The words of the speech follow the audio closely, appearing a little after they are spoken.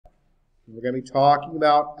We're going to be talking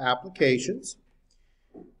about applications.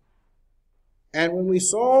 And when we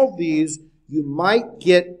solve these, you might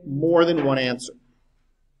get more than one answer.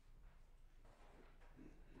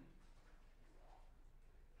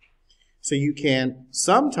 So you can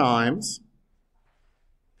sometimes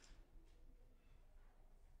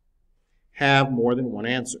have more than one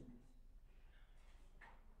answer.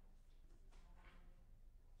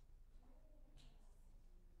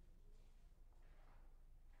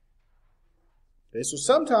 Okay, so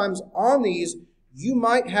sometimes on these, you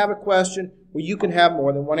might have a question where you can have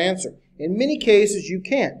more than one answer. In many cases, you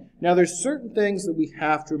can't. Now, there's certain things that we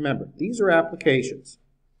have to remember. These are applications.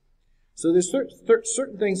 So there's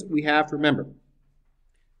certain things that we have to remember.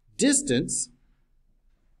 Distance,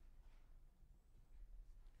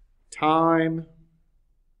 time,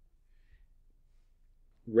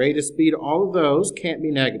 rate of speed, all of those can't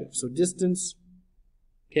be negative. So distance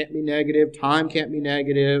can't be negative, time can't be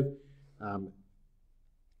negative,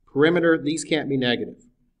 perimeter, these can't be negative.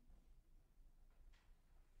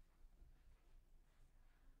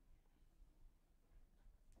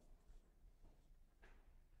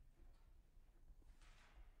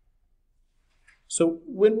 So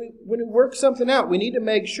when we work something out, we need to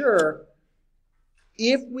make sure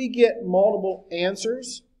if we get multiple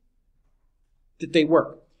answers that they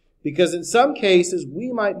work. Because in some cases,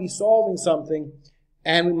 we might be solving something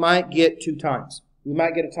and we might get 2 times. We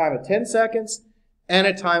might get a time of 10 seconds and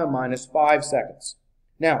a time of -5 seconds.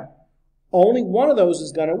 Now, only one of those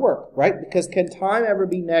is going to work, right? Because can time ever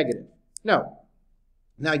be negative? No.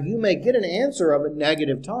 Now, you may get an answer of a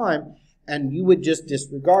negative time and you would just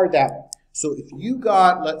disregard that one. So if you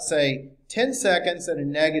got, let's say, 10 seconds and a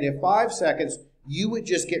 -5 seconds, you would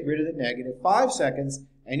just get rid of the -5 seconds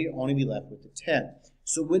and you'd only be left with the 10.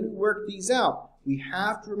 So when we work these out, we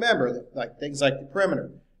have to remember that like things like the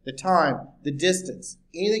perimeter, the time, the distance,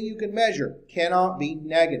 anything you can measure cannot be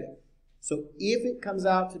negative. So if it comes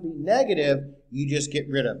out to be negative, you just get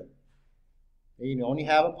rid of it. And you only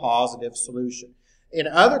have a positive solution. In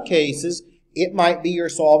other cases, it might be you're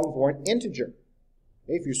solving for an integer.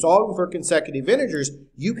 If you're solving for consecutive integers,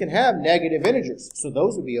 you can have negative integers, so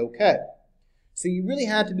those would be okay. So you really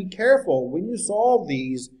have to be careful when you solve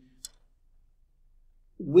these,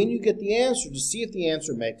 when you get the answer, to see if the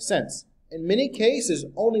answer makes sense. In many cases,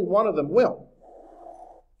 only one of them will.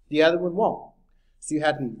 The other one won't. So you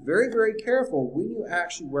have to be very, very careful when you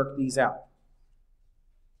actually work these out.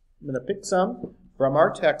 I'm going to pick some from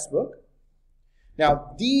our textbook.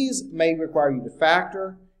 Now, these may require you to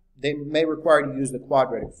factor. They may require you to use the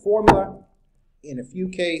quadratic formula in a few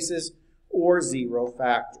cases, or zero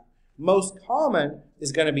factor. Most common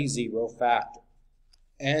is going to be zero factor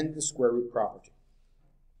and the square root property.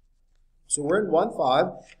 So we're in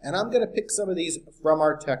 1.5, and I'm going to pick some of these from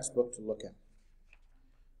our textbook to look at.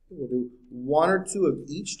 We'll do 1 or 2 of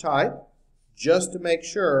each type just to make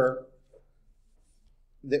sure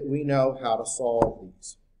that we know how to solve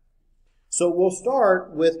these. So we'll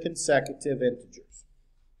start with consecutive integers.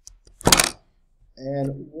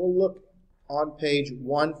 And we'll look on page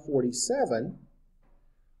 147.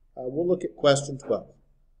 We'll look at question 12.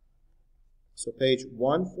 So page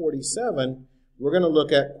 147, we're going to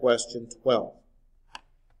look at question 12.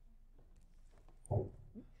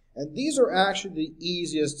 And these are actually the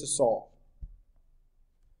easiest to solve.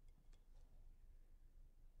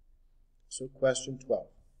 So question 12.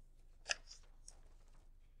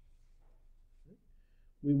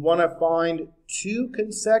 We want to find 2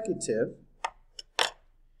 consecutive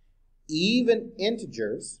even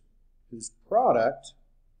integers whose product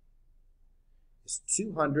is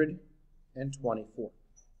 224.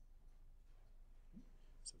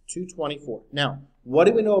 So 224. Now, what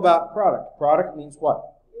do we know about product? Product means what?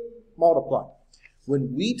 Multiply.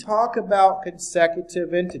 When we talk about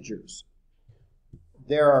consecutive integers,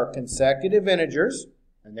 there are consecutive integers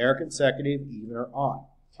and there are consecutive even or odd.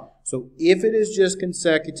 So if it is just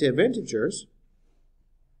consecutive integers,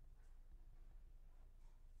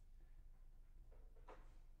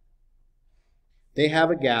 they have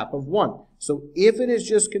a gap of 1. So if it is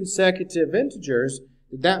just consecutive integers,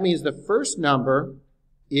 that means the first number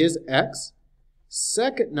is x,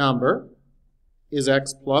 second number is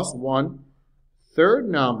x plus 1, third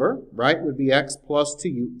number, right, would be x plus 2.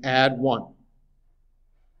 You add 1.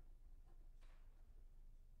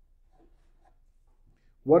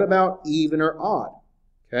 What about even or odd?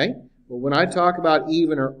 Okay, well, when I talk about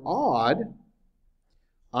even or odd,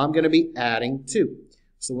 I'm going to be adding 2.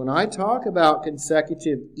 So when I talk about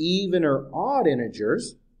consecutive even or odd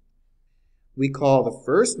integers, we call the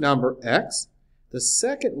first number x. The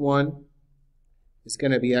second one is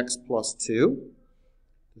going to be x plus 2.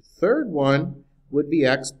 The third one would be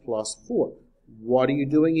x plus 4. What are you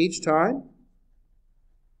doing each time?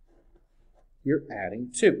 You're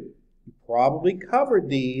adding 2. You probably covered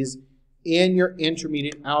these in your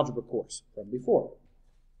intermediate algebra course from before.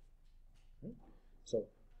 So,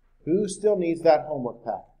 who still needs that homework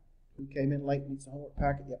packet? Who came in late needs the homework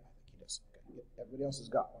packet? Yep, I think he does. Okay. Yep. Everybody else has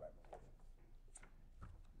got one.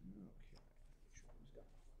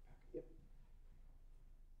 Yep.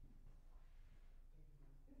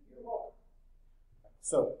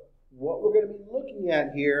 So, what we're going to be looking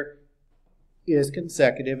at here is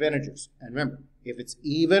consecutive integers. And remember, if it's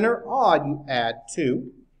even or odd, you add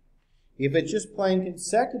 2. If it's just plain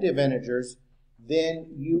consecutive integers, then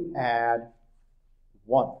you add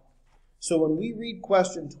 1. So when we read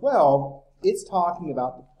question 12, it's talking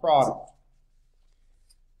about the product.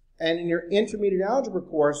 And in your intermediate algebra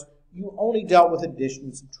course, you only dealt with addition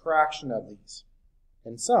and subtraction of these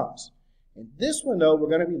and sums. In this one, though, we're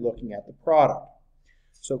going to be looking at the product.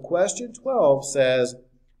 So question 12 says,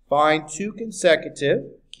 find 2 consecutive,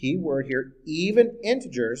 key word here, even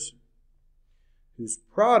integers whose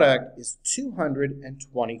product is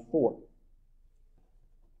 224.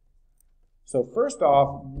 So first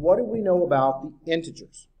off, what do we know about the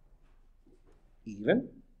integers? Even.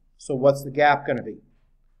 So what's the gap going to be?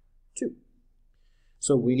 2.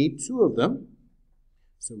 So we need 2 of them.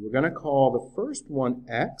 So we're going to call the first one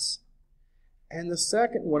x, and the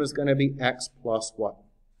second one is going to be x plus what?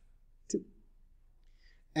 2.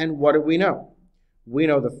 And what do we know? We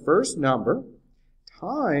know the first number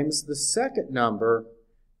times the second number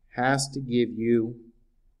has to give you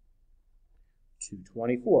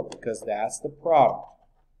 224, because that's the product.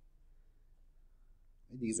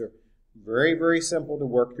 These are very, very simple to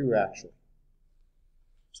work through, actually.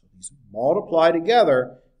 So these multiply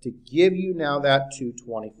together to give you now that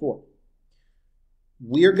 224.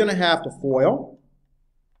 We're going to have to FOIL,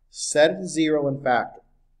 set it to 0, and factor.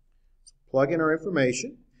 So plug in our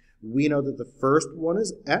information. We know that the first one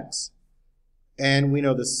is x, and we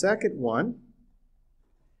know the second one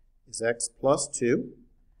is x plus 2.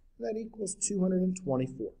 That equals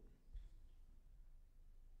 224.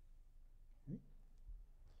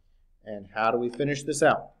 And how do we finish this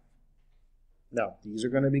out? Now, these are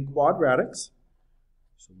going to be quadratics.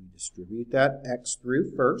 So we distribute that x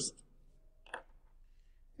through first.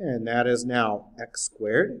 And that is now x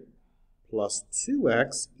squared plus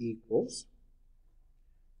 2x equals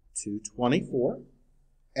 224.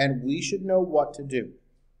 And we should know what to do.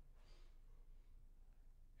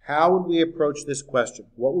 How would we approach this question?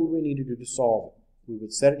 What would we need to do to solve it? We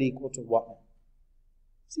would set it equal to what?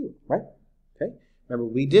 0, right? Okay.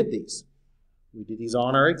 Remember, we did these. We did these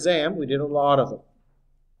on our exam. We did a lot of them.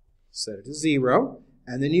 Set it to 0,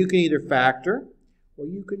 and then you can either factor or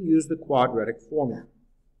you can use the quadratic formula.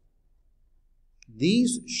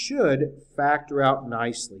 These should factor out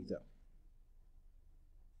nicely, though.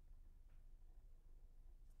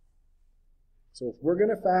 So if we're going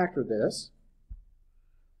to factor this,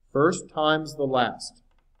 first times the last.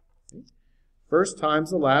 Okay. First times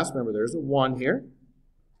the last, remember there's a 1 here.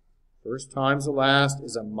 First times the last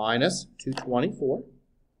is a minus 224.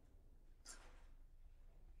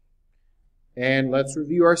 And let's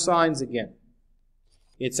review our signs again.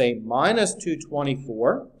 It's a minus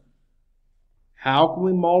 224. How can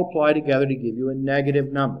we multiply together to give you a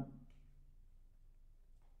negative number?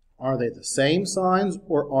 Are they the same signs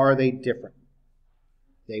or are they different?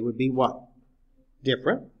 They would be what?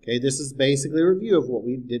 Different. Okay, this is basically a review of what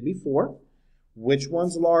we did before. Which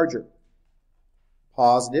one's larger?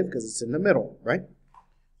 Positive, because it's in the middle, right?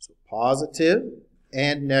 So positive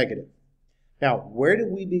and negative. Now, where do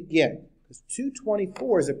we begin? Because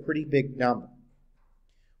 224 is a pretty big number.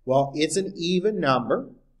 Well, it's an even number,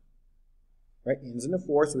 right? Ends in a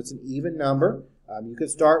 4, so it's an even number. You could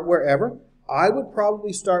start wherever. I would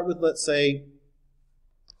probably start with, let's say,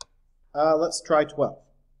 let's try 12.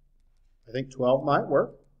 I think 12 might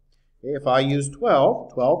work. Okay, if I use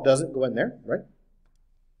 12, 12 doesn't go in there, right?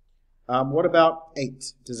 What about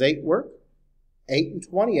 8? Does 8 work? 8 and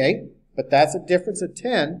 28, but that's a difference of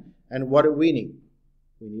 10, and what do we need?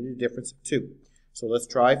 We need a difference of 2. So let's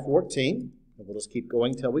try 14, and we'll just keep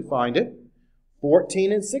going until we find it.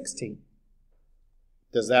 14 and 16.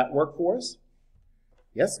 Does that work for us?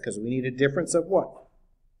 Yes, because we need a difference of what?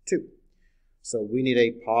 2. So we need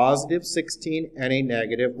a positive 16 and a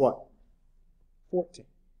negative what? 14.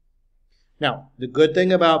 Now, the good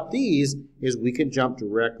thing about these is we can jump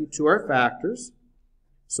directly to our factors.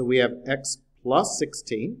 So we have x plus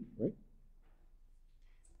 16, right?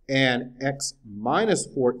 And x minus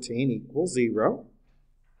 14 equals 0.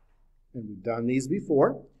 And we've done these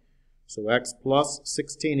before. So x plus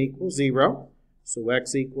 16 equals 0. so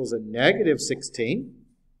x equals a negative 16.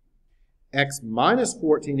 X minus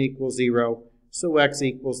 14 equals 0, so x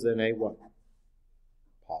equals then a what?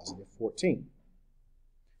 Positive 14.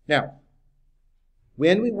 Now,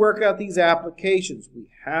 when we work out these applications, we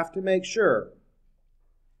have to make sure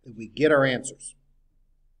that we get our answers.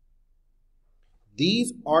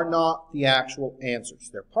 These are not the actual answers.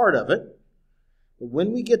 They're part of it. But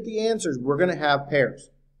when we get the answers, we're going to have pairs.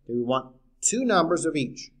 Okay, we want two numbers of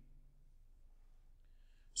each.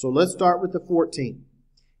 So let's start with the 14.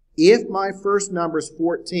 If my first number is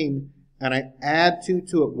 14 and I add 2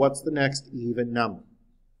 to it, what's the next even number?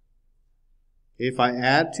 If I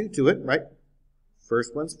add 2 to it, right?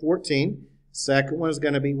 First one's 14. Second one is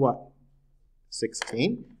going to be what?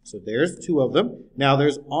 16. So there's 2 of them. Now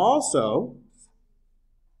there's also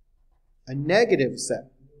a negative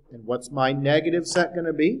set. And what's my negative set going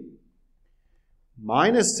to be?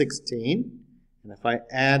 Minus 16. And if I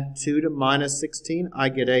add 2 to minus 16, I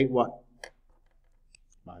get a what?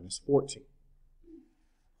 Minus 14.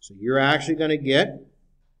 So you're actually going to get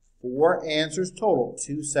 4 answers total,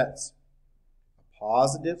 2 sets. A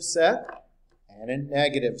positive set and a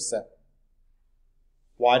negative set.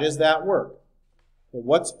 Why does that work? Well,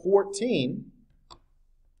 what's 14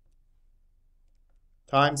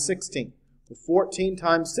 times 16? Well, 14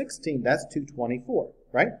 times 16, that's 224,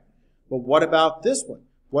 right? But what about this one?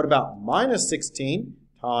 What about minus 16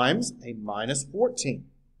 times a minus 14?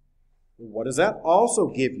 Well, what does that also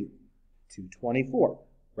give you? 224,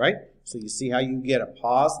 right? So you see how you get a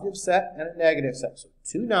positive set and a negative set. So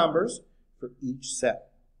 2 numbers for each set.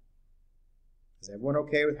 Is everyone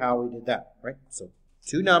okay with how we did that, right? So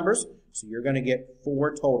 2 numbers, so you're going to get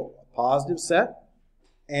 4 total. A positive set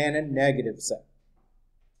and a negative set.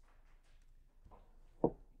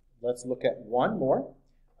 Let's look at one more.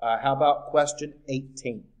 How about question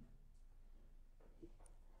 18?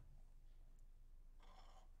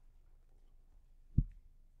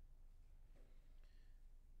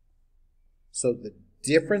 So the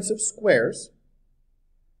difference of squares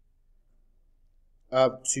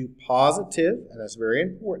of 2 positive, and that's very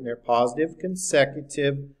important, they're positive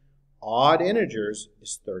consecutive odd integers,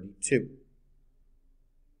 is 32.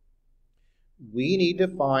 We need to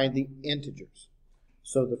find the integers.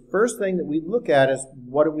 So the first thing that we look at is,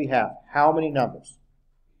 what do we have? How many numbers?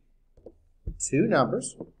 2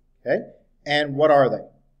 numbers, okay? And what are they?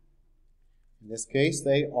 In this case,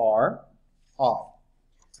 they are odd.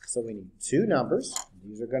 So we need 2 numbers.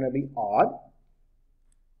 These are going to be odd.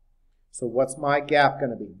 So what's my gap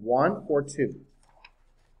going to be? 1 or 2? If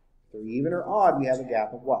they're even or odd, we have a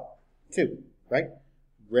gap of what? 2, right?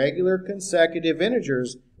 Regular consecutive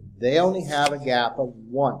integers, they only have a gap of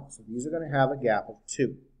 1. So these are going to have a gap of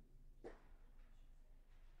 2.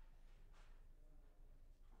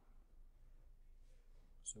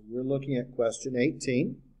 So we're looking at question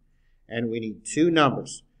 18, and we need 2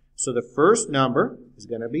 numbers. So the first number is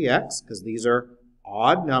going to be x, because these are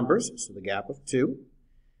odd numbers, so the gap of 2.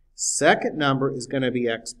 Second number is going to be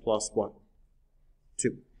x plus what?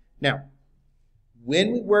 2. Now,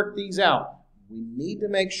 when we work these out, we need to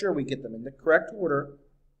make sure we get them in the correct order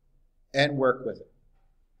and work with it.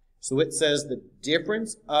 So it says the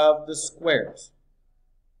difference of the squares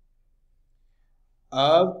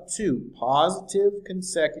of 2 positive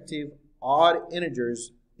consecutive odd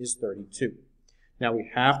integers is 32. Now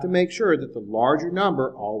we have to make sure that the larger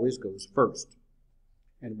number always goes first.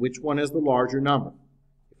 And which one is the larger number?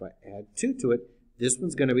 If I add 2 to it, this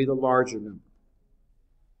one's going to be the larger number.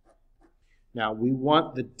 Now we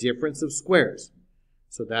want the difference of squares.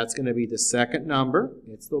 So that's going to be the second number,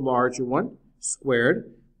 it's the larger one,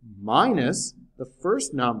 squared, minus the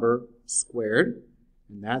first number squared,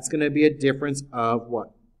 and that's going to be a difference of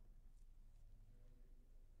what?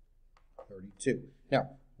 32. Now,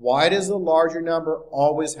 why does the larger number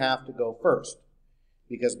always have to go first?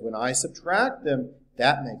 Because when I subtract them,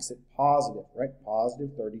 that makes it positive, right? Positive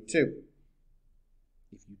 32.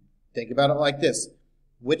 If you think about it like this,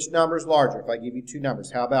 which number is larger? If I give you 2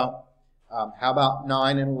 numbers, how about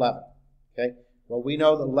 9 and 11? Okay. Well, we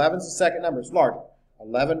know that 11 is the second number. It's larger.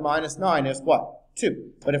 11 minus 9 is what?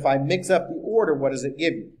 2. But if I mix up the order, what does it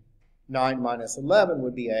give you? 9 minus 11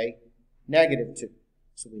 would be a negative 2.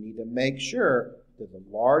 So we need to make sure that the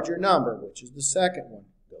larger number, which is the second one,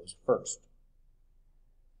 goes first.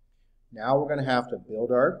 Now we're going to have to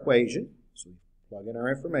build our equation. So we plug in our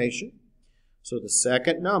information. So the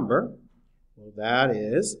second number, well, that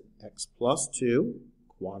is x plus 2,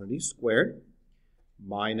 quantity squared,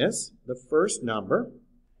 minus the first number,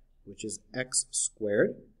 which is x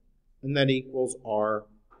squared, and that equals our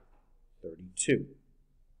 32.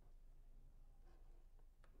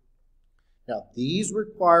 Now, these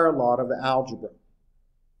require a lot of algebra.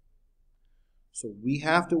 So we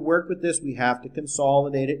have to work with this. We have to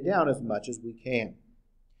consolidate it down as much as we can.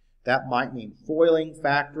 That might mean foiling,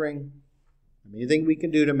 factoring, anything we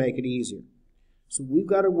can do to make it easier. So we've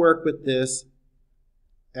got to work with this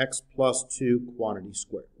x plus 2 quantity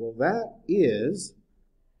squared. Well, that is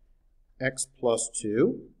x plus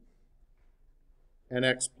 2 and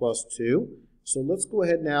x plus 2. So let's go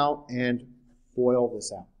ahead now and FOIL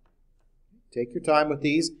this out. Take your time with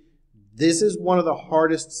these. This is one of the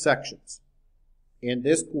hardest sections in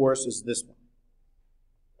this course is this one.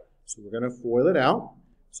 So we're going to FOIL it out.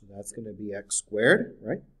 So that's going to be x squared,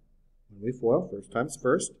 right? When we FOIL, first times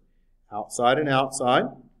first. Outside and outside.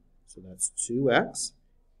 So that's 2x.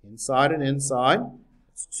 Inside and inside.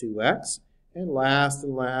 That's 2x. And last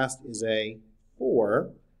is a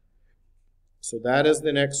 4. So that is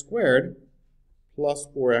then x squared plus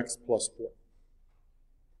 4x plus 4.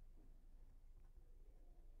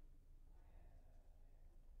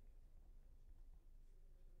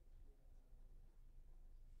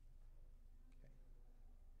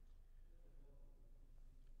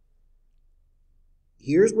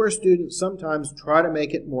 Here's where students sometimes try to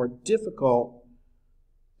make it more difficult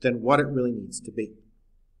than what it really needs to be.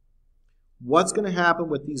 What's going to happen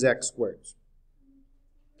with these x squareds?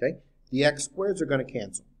 Okay, the x squareds are going to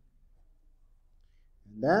cancel.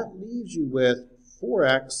 And that leaves you with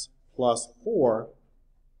 4x plus 4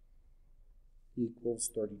 equals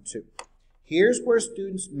 32. Here's where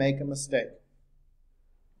students make a mistake.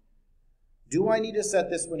 Do I need to set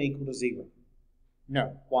this one equal to 0?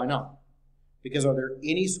 No. Why not? Because are there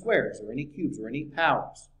any squares or any cubes or any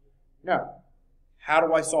powers? No. How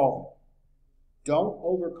do I solve it? Don't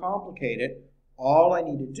overcomplicate it. All I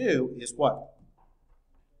need to do is what?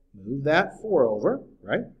 Move that 4 over,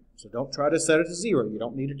 right? So don't try to set it to 0. You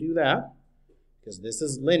don't need to do that because this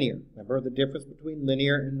is linear. Remember the difference between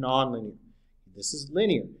linear and nonlinear. This is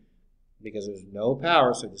linear because there's no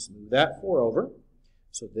power, so just move that 4 over.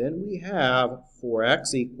 So then we have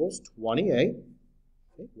 4x equals 28.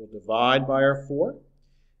 Okay, we'll divide by our 4,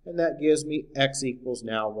 and that gives me x equals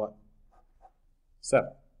now what?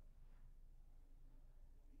 7.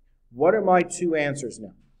 What are my two answers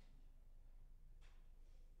now?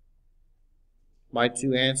 My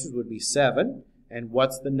two answers would be 7, and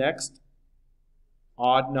what's the next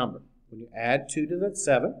odd number? When you add 2 to that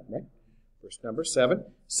 7, right? First number 7.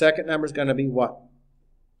 Second number is going to be what?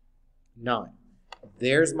 9.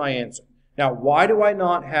 There's my answer. Now, why do I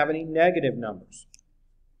not have any negative numbers?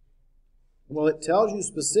 Well, it tells you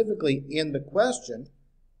specifically in the question,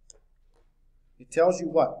 it tells you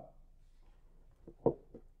what? Okay.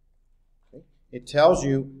 It tells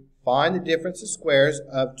you find the difference of squares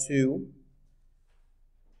of 2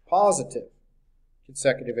 positive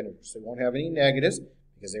consecutive integers. So you won't have any negatives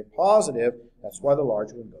because they're positive. That's why the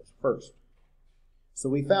large one goes first. So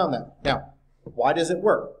we found that. Now, why does it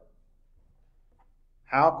work?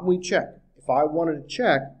 How can we check? If I wanted to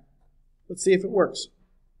check, let's see if it works.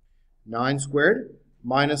 9 squared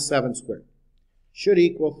minus 7 squared should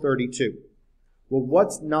equal 32. Well,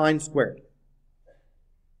 what's 9 squared?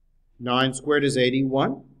 9 squared is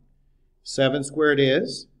 81. 7 squared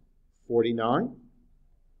is 49.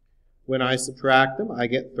 When I subtract them, I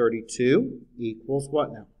get 32 equals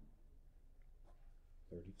what now?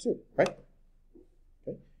 32, right?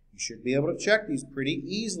 Okay. You should be able to check these pretty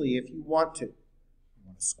easily if you want to. You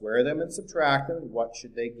want to square them and subtract them, and what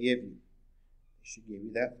should they give you? They should give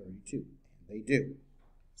you that 32, and they do.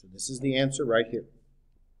 So this is the answer right here.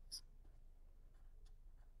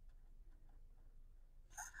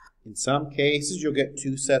 In some cases, you'll get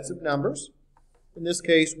 2 sets of numbers. In this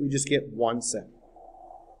case, we just get 1 set.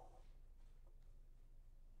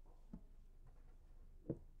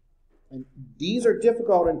 And these are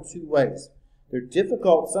difficult in 2 ways. They're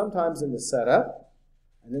difficult sometimes in the setup,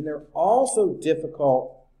 and then they're also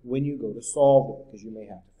difficult when you go to solve it, because you may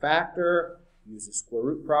have to factor, use the square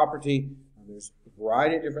root property, and there's a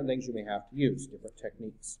variety of different things you may have to use, different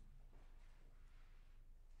techniques.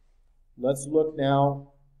 Let's look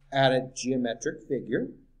now at a geometric figure.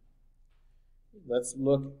 Let's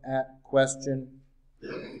look at question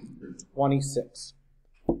 26.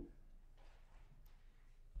 And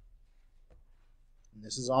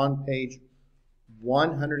this is on page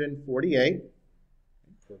 148.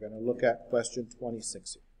 We're going to look at question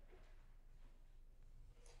 26 here.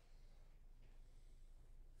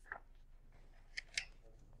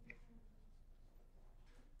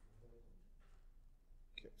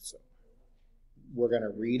 We're going to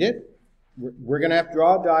read it. We're going to have to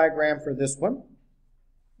draw a diagram for this one.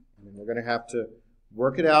 And then we're going to have to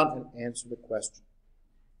work it out and answer the question.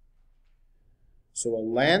 So a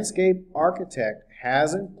landscape architect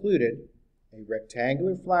has included a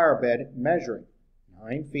rectangular flower bed measuring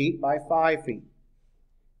 9 feet by 5 feet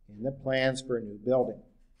in the plans for a new building.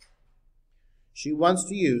 She wants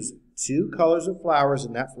to use 2 colors of flowers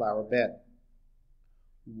in that flower bed.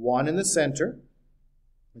 One in the center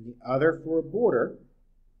and the other for a border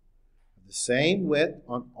of the same width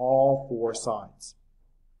on all 4 sides.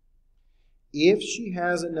 If she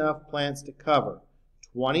has enough plants to cover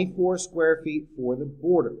 24 square feet for the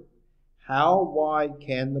border, how wide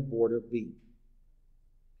can the border be?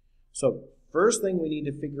 So first thing we need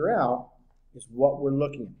to figure out is what we're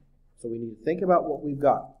looking at. So we need to think about what we've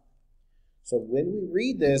got. So when we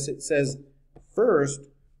read this, it says, first,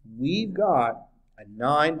 we've got a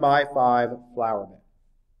 9 by 5 flower bed.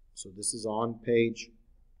 So this is on page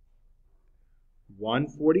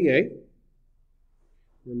 148.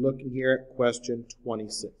 We're looking here at question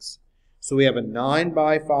 26. So we have a 9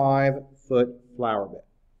 by 5 foot flower bed.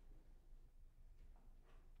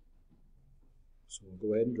 So we'll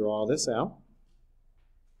go ahead and draw this out.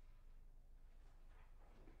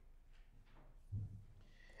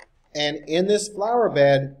 And in this flower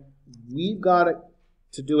bed, we've got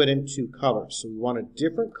to do it in 2 colors. So we want a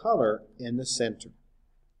different color in the center.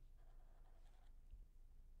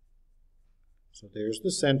 So there's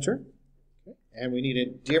the center. Okay. And we need a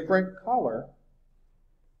different color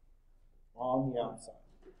on the outside.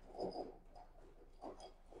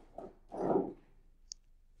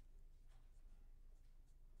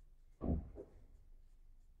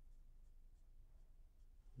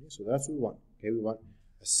 Okay, so that's what we want. Okay, we want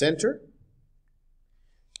a center,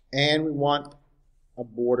 and we want a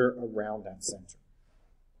border around that center.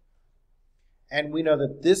 And we know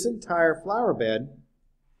that this entire flower bed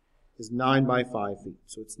is 9 by 5 feet,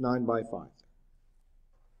 so it's 9 by 5.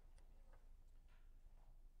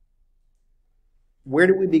 Where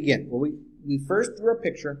do we begin? Well, we first drew a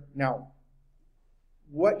picture. Now,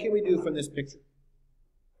 what can we do from this picture?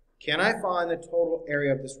 Can I find the total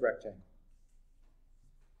area of this rectangle?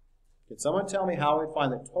 Can someone tell me how we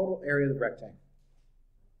find the total area of the rectangle?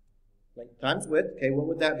 Length times width. Okay, what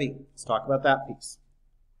would that be? Let's talk about that piece.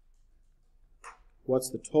 What's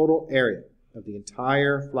the total area of the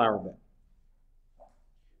entire flower bed?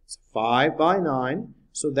 It's 5 by 9,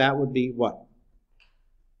 so that would be what?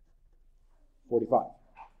 45.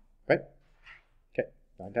 Right? Okay,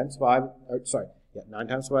 9 times 5, 9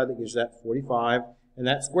 times 5, that gives you that 45, and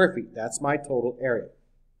that's square feet. That's my total area.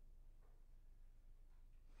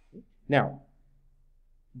 Now,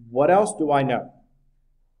 what else do I know?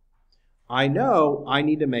 I know I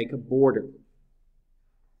need to make a border.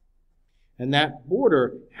 And that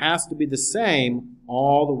border has to be the same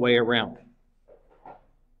all the way around.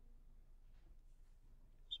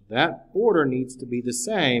 So that border needs to be the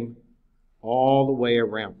same all the way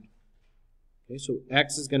around. Okay, so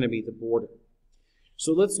X is going to be the border.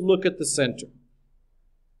 So let's look at the center.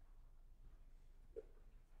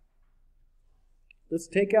 Let's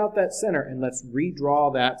take out that center and let's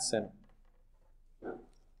redraw that center.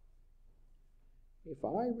 If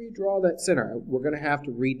I redraw that center, we're going to have to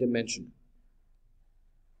redimension it.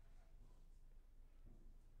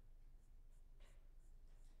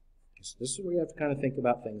 So this is where you have to kind of think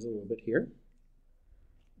about things a little bit here.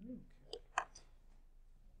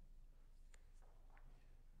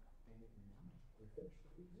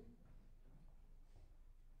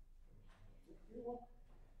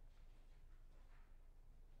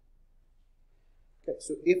 Okay,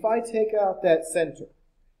 so if I take out that center,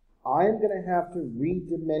 I'm going to have to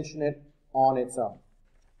redimension it on its own.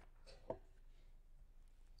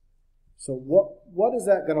 So what is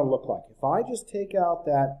that going to look like? If I just take out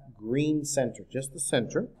that green center, just the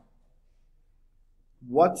center,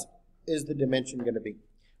 what is the dimension going to be?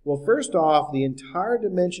 Well, first off, the entire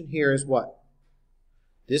dimension here is what?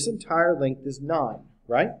 This entire length is 9,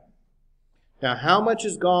 right? Now, how much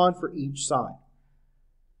is gone for each side?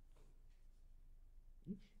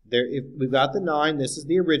 There, if we've got the 9, this is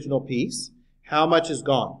the original piece. How much is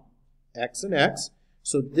gone? X and X.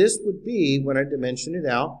 So this would be, when I dimension it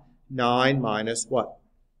out, 9 minus what?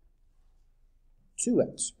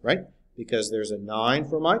 2X, right? Because there's a 9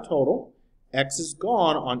 for my total. X is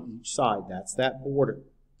gone on each side. That's that border.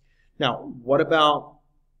 Now, what about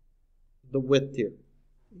the width here?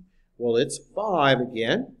 Well, it's 5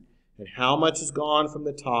 again. And how much is gone from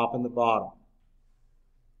the top and the bottom?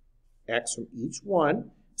 X from each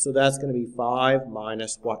one. So that's going to be 5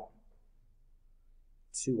 minus what?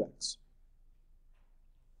 2X.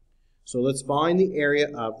 So let's find the area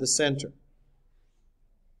of the center.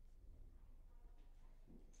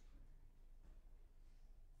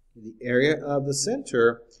 The area of the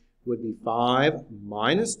center would be 5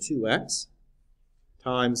 minus 2X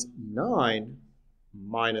times 9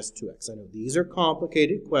 minus 2x. I know these are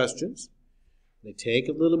complicated questions. They take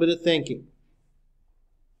a little bit of thinking.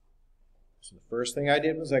 So the first thing I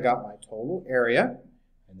did was I got my total area,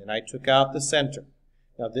 and then I took out the center.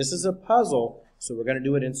 Now this is a puzzle, so we're going to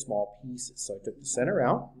do it in small pieces. So I took the center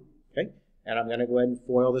out, okay, and I'm going to go ahead and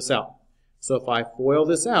FOIL this out. So if I FOIL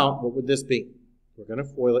this out, what would this be? We're going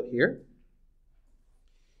to FOIL it here.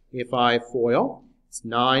 If I FOIL, it's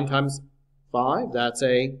 9 times 5, that's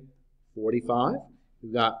a 45.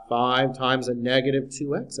 We've got 5 times a negative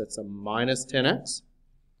 2x, that's a minus 10x.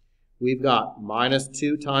 We've got minus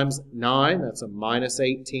 2 times 9, that's a minus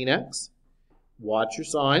 18x. Watch your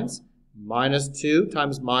signs. Minus 2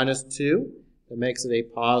 times minus 2, that makes it a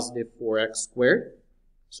positive 4x squared.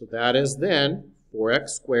 So that is then 4x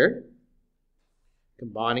squared.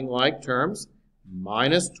 Combining like terms,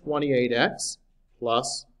 minus 28x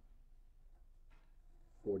plus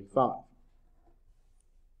 45.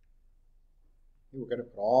 We're going to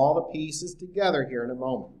put all the pieces together here in a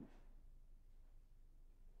moment.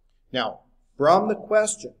 Now, from the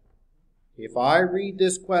question, if I read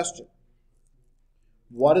this question,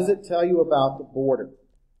 what does it tell you about the border?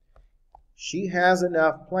 She has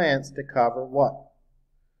enough plants to cover what?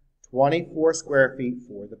 24 square feet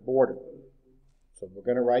for the border. So we're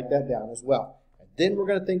going to write that down as well. And then we're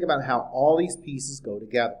going to think about how all these pieces go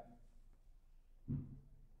together.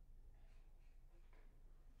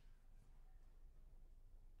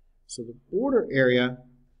 So the border area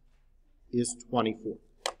is 24.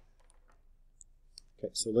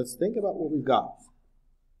 Okay, so let's think about what we've got.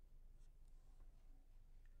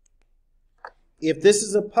 If this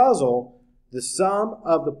is a puzzle, the sum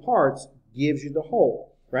of the parts gives you the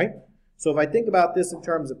whole, right? So if I think about this in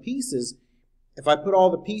terms of pieces, if I put all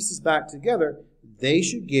the pieces back together, they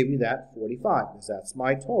should give you that 45, because that's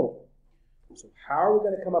my total. So how are we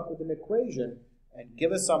going to come up with an equation and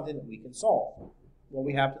give us something that we can solve? Well,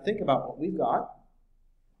 we have to think about what we've got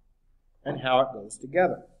and how it goes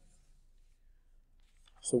together.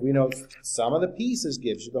 So we know sum of the pieces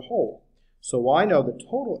gives you the whole. So I know the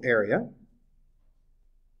total area.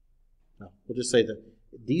 No, we'll just say that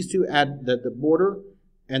these two add, the border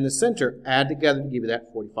and the center add together to give you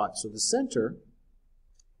that 45. So the center,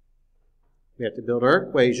 we have to build our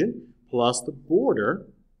equation, plus the border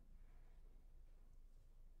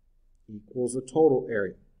equals the total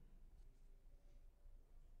area.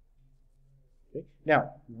 Okay.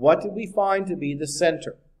 Now, what did we find to be the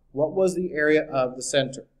center? What was the area of the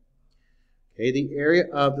center? Okay, the area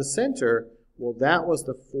of the center, well, that was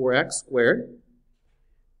the 4x squared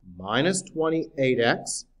minus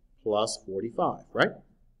 28x plus 45, right?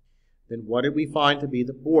 Then what did we find to be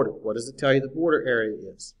the border? What does it tell you the border area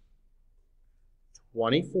is?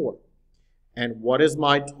 24. And what is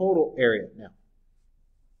my total area now?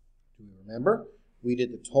 Do we remember? We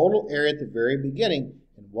did the total area at the very beginning,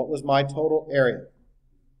 and what was my total area?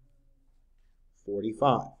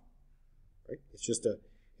 45. Right? It's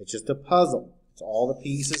just a puzzle. It's all the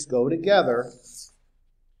pieces go together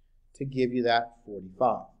to give you that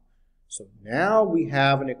 45. So now we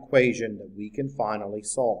have an equation that we can finally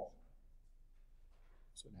solve.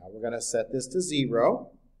 So now we're going to set this to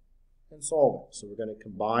 0 and solve it. So we're going to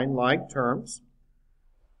combine like terms.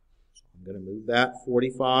 So I'm going to move that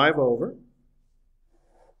 45 over.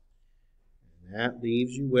 And that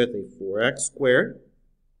leaves you with a 4x squared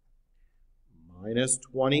minus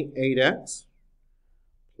 28x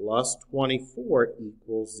plus 24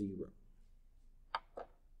 equals 0.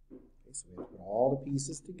 Okay, so we have to put all the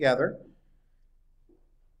pieces together.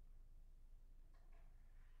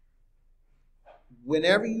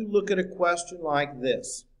 Whenever you look at a question like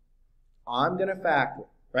this, I'm going to factor,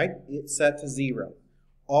 right? It's set to 0.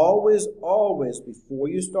 Always, always, before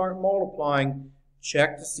you start multiplying,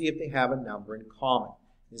 check to see if they have a number in common.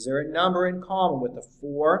 Is there a number in common with the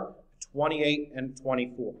 4, 28, and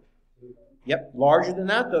 24? Yep. Larger than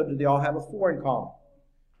that, though, do they all have a 4 in common?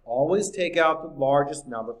 Always take out the largest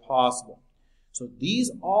number possible. So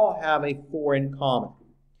these all have a 4 in common.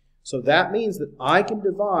 So that means that I can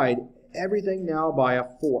divide everything now by a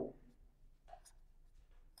 4.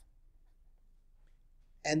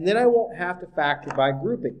 And then I won't have to factor by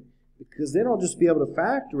grouping, because then I'll just be able to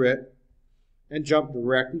factor it and jump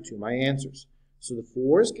directly to my answers. So the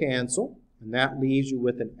 4's cancel, and that leaves you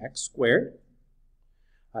with an x squared.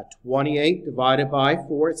 28 divided by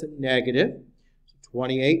 4, it's a negative. So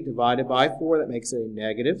 28 divided by 4, that makes it a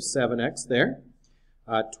negative 7x there.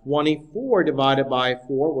 24 divided by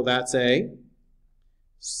 4, well, that's a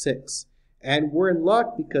 6. And we're in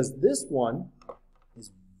luck because this one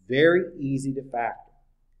is very easy to factor.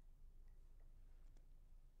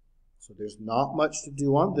 So there's not much to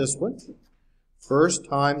do on this one. First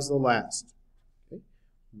times the last. Okay.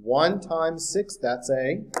 1 times 6, that's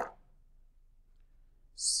a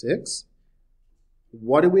 6.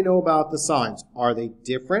 What do we know about the signs? Are they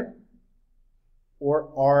different or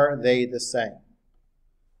are they the same?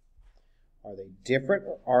 Are they different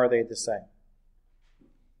or are they the same?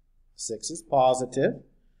 6 is positive.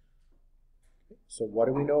 So what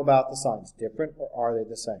do we know about the signs? Different or are they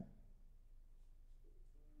the same?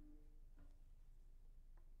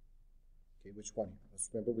 Okay, which one? Let's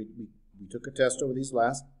remember we took a test over these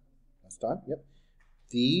last time. Yep.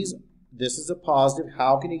 This is a positive.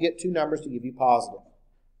 How can you get two numbers to give you positive?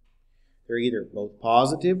 They're either both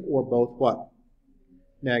positive or both what?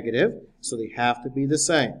 Negative. So they have to be the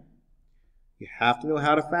same. You have to know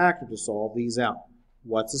how to factor to solve these out.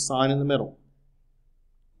 What's the sign in the middle?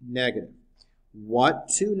 Negative. What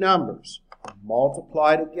two numbers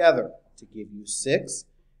multiply together to give you 6,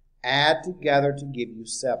 add together to give you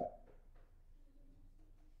 7?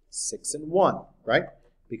 6 and 1, right?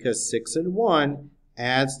 Because 6 and 1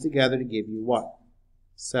 adds together to give you what?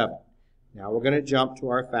 7. Now we're going to jump to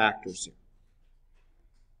our factors here.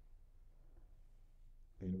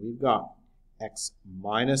 And we've got x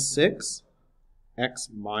minus 6, x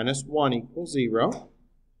minus 1 equals 0.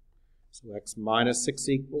 So x minus 6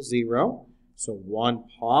 equals 0. So one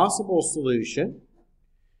possible solution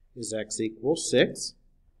is x equals 6.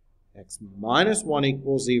 X minus 1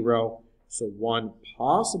 equals 0. So one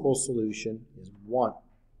possible solution is 1.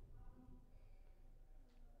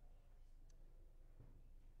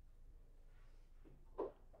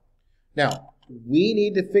 Now, we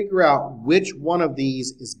need to figure out which one of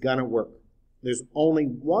these is going to work. There's only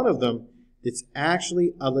one of them that's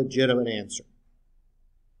actually a legitimate answer.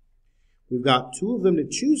 We've got two of them to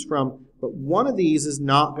choose from, but one of these is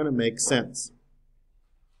not going to make sense.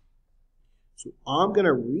 So I'm going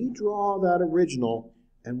to redraw that original,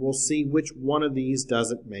 and we'll see which one of these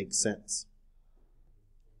doesn't make sense.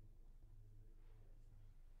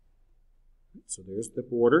 So there's the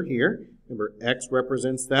border here. Remember, x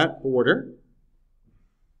represents that border.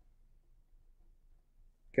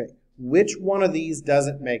 Okay, which one of these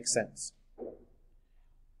doesn't make sense?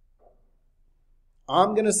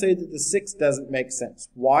 I'm going to say that the 6 doesn't make sense.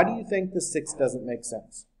 Why do you think the 6 doesn't make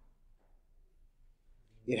sense?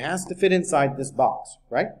 It has to fit inside this box,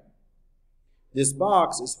 right? This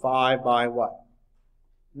box is 5 by what?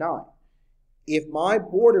 9. If my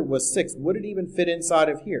border was 6, would it even fit inside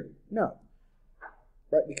of here? No.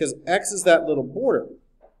 Right? Because x is that little border.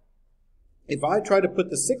 If I try to put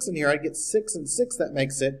the 6 in here, I get 6 and 6. That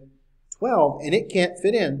makes it 12, and it can't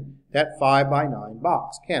fit in that 5 by 9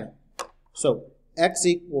 box, can it? So x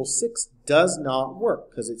equals 6 does not work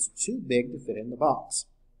because it's too big to fit in the box.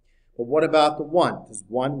 But what about the 1? Does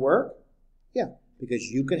 1 work? Yeah,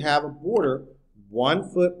 because you can have a border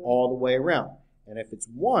 1 foot all the way around. And if it's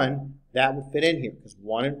 1, that would fit in here because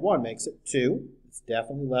 1 and 1 makes it 2. It's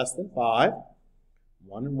definitely less than 5.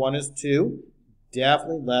 1 and 1 is 2.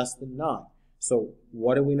 Definitely less than 9. So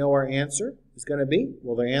what do we know our answer is going to be?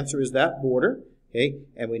 Well, the answer is that border. Okay,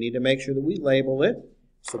 and we need to make sure that we label it.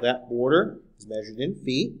 So that border is measured in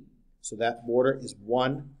feet. So that border is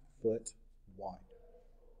 1 foot wide.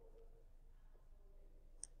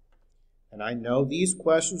 And I know these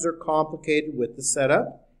questions are complicated with the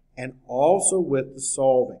setup and also with the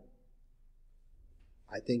solving.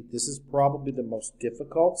 I think this is probably the most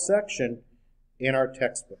difficult section in our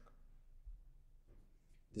textbook.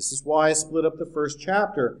 This is why I split up the first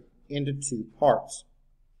chapter into 2 parts,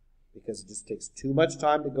 because it just takes too much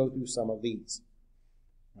time to go through some of these.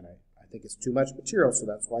 And I think it's too much material, so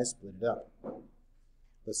that's why I split it up.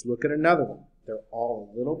 Let's look at another one. They're all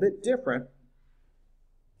a little bit different.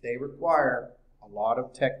 They require a lot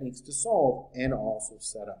of techniques to solve and also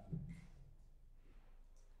set up.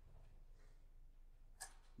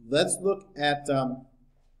 Let's look at, how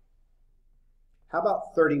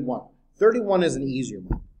about 31? 31 is an easier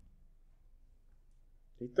one.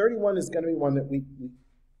 Okay, 31 is going to be one that we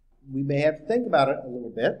may have to think about it a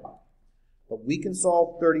little bit, but we can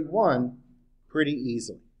solve 31 pretty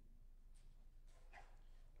easily.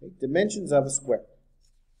 Okay, dimensions of a square.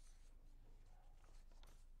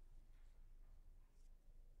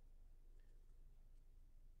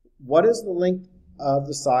 What is the length of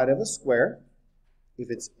the side of a square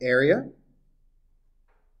if its area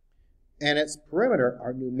and its perimeter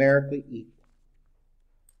are numerically equal?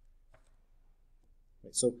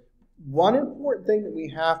 Okay, so one important thing that we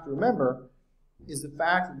have to remember is the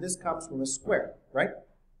fact that this comes from a square, right?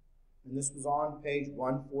 And this was on page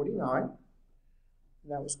 149, and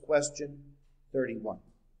that was question 31.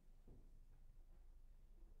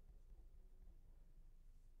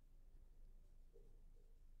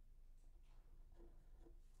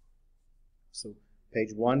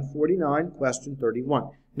 Page 149, question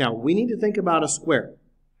 31. Now, we need to think about a square.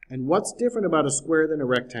 And what's different about a square than a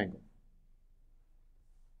rectangle?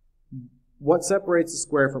 What separates a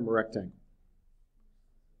square from a rectangle?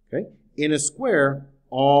 Okay? In a square,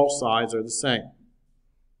 all sides are the same.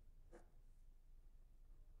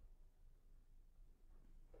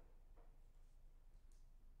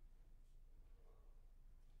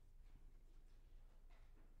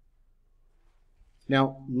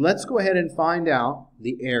 Now, let's go ahead and find out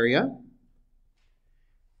the area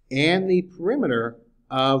and the perimeter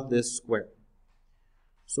of this square.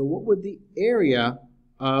 So what would the area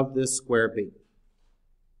of this square be?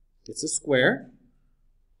 It's a square.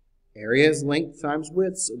 Area is length times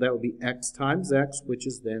width, so that would be x times x, which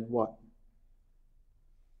is then what?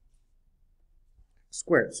 X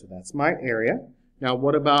squared. So that's my area. Now,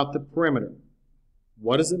 what about the perimeter?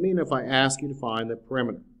 What does it mean if I ask you to find the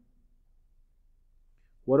perimeter?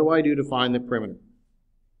 What do I do to find the perimeter?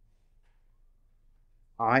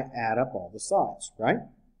 I add up all the sides, right?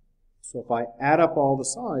 So if I add up all the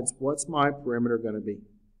sides, what's my perimeter going to be?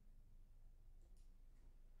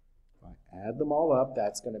 If I add them all up,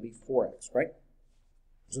 that's going to be 4x, right?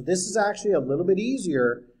 So this is actually a little bit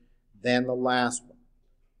easier than the last one.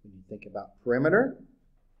 When you think about perimeter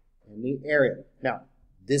and the area. Now,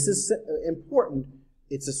 this is important.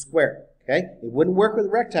 It's a square, okay? It wouldn't work with a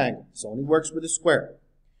rectangle. It only works with a square.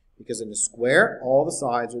 Because in a square, all the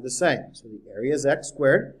sides are the same. So the area is x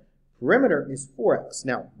squared. Perimeter is 4x.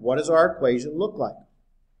 Now, what does our equation look like?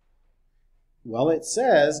 Well, it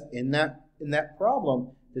says in that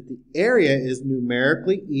problem that the area is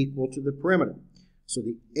numerically equal to the perimeter. So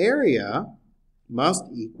the area must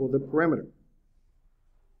equal the perimeter.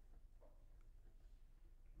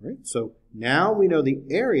 All right? So now we know the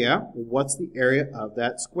area. Well, what's the area of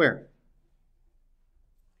that square?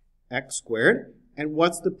 X squared. And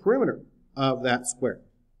what's the perimeter of that square?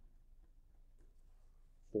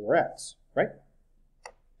 4x, right?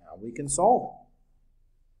 Now we can solve it.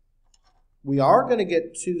 We are going to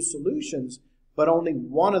get two solutions, but only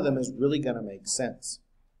one of them is really going to make sense.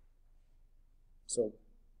 So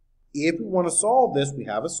if we want to solve this, we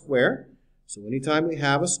have a square. So anytime we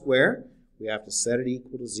have a square, we have to set it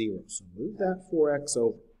equal to 0. So move that 4x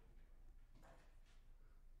over.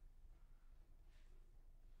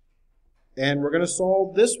 And we're going to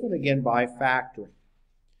solve this one again by factoring.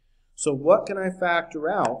 So what can I factor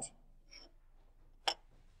out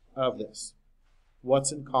of this?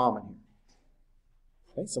 What's in common here?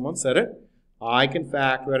 Okay, someone said it. I can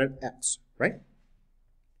factor out an x, right?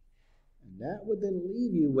 And that would then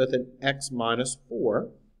leave you with an x minus 4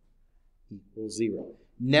 equals 0.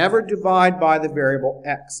 Never divide by the variable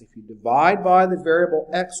x. If you divide by the variable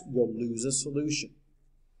x, you'll lose a solution.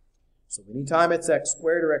 So anytime it's x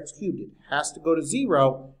squared or x cubed, it has to go to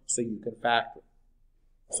 0 so you can factor it.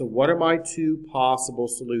 So what are my two possible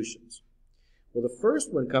solutions? Well, the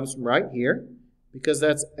first one comes from right here because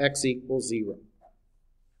that's x equals 0.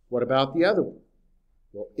 What about the other one?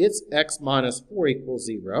 Well, it's x minus 4 equals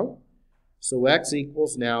 0. So x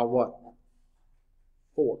equals now what?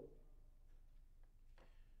 4.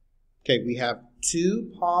 Okay, we have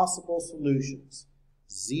two possible solutions,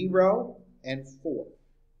 0 and 4.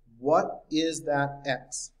 What is that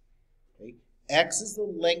x? Okay. X is the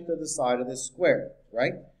length of the side of this square,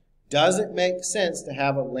 right? Does it make sense to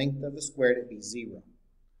have a length of the square to be 0?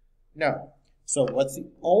 No. So what's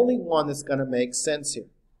the only one that's going to make sense here?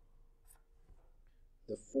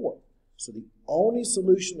 The 4. So the only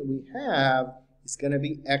solution that we have is going to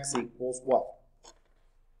be x equals what?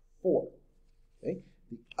 4. Okay.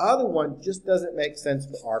 The other one just doesn't make sense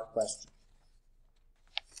for our question.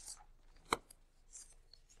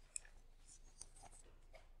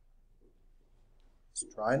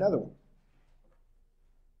 Let's try another one.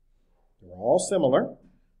 They're all similar,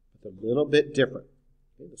 but they're a little bit different.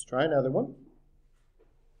 Okay, let's try another one.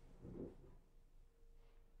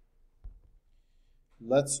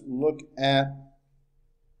 Let's look at,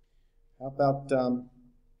 how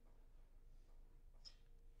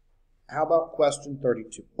about question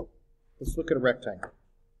 32? Let's look at a rectangle.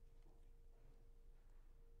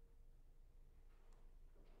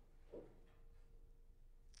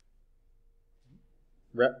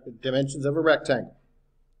 Dimensions of a rectangle.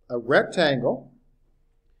 A rectangle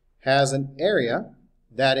has an area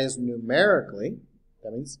that is numerically,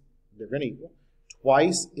 that means they're going to equal,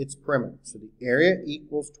 twice its perimeter. So the area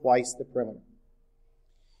equals twice the perimeter.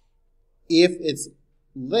 If its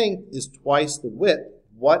length is twice the width,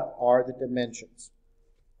 what are the dimensions?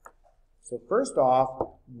 So first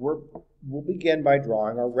off, we'll begin by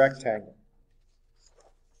drawing our rectangle.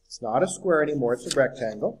 It's not a square anymore, it's a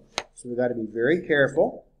rectangle. So we've got to be very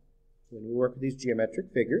careful when we work with these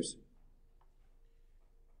geometric figures.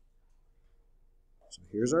 So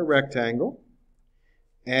here's our rectangle.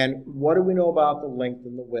 And what do we know about the length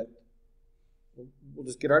and the width? We'll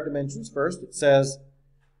just get our dimensions first. It says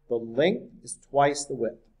the length is twice the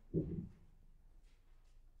width.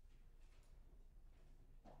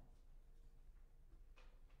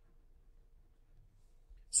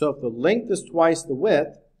 So if the length is twice the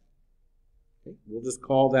width, okay, we'll just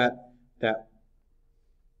call that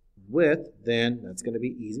width, then that's going to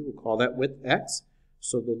be easy. We'll call that width x.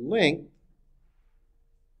 So the length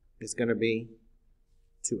is going to be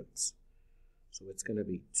 2x. So it's going to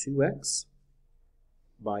be 2x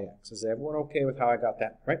by x. Is everyone okay with how I got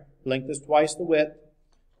that? Right? Length is twice the width.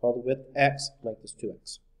 Call the width x. Length is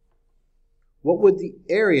 2x. What would the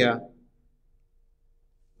area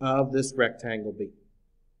of this rectangle be?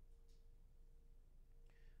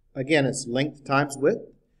 Again, it's length times width.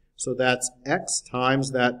 So that's x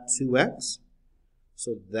times that 2x.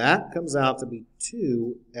 So that comes out to be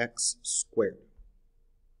 2x squared.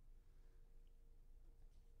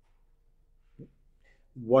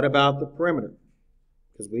 What about the perimeter?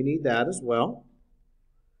 Because we need that as well.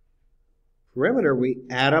 Perimeter, we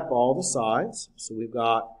add up all the sides. So we've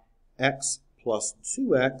got x plus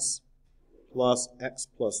 2x plus x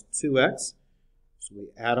plus 2x. So we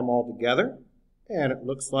add them all together. And it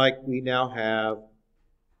looks like we now have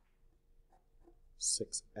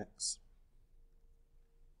 6x.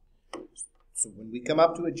 So when we come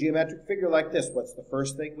up to a geometric figure like this, what's the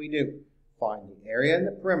first thing we do? Find the area and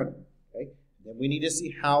the perimeter. Okay? Then we need to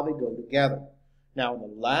see how they go together. Now, in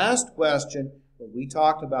the last question, when we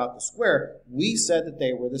talked about the square, we said that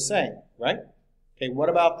they were the same, right? Okay, what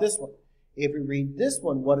about this one? If we read this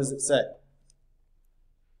one, what does it say?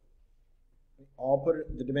 I'll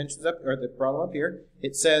put the dimensions up, or the problem up here.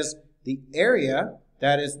 It says the area,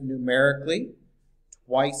 that is numerically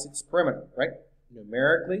twice its perimeter, right?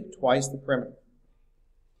 Numerically twice the perimeter.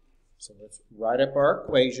 So let's write up our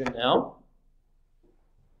equation now.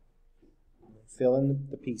 Fill in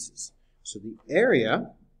the pieces. So the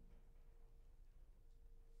area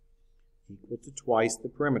equal to twice the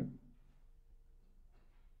perimeter.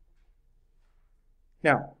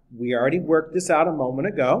 Now, we already worked this out a moment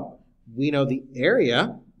ago. We know the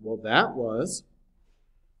area, well, that was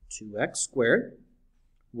 2x squared.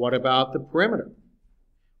 What about the perimeter?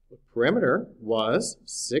 The perimeter was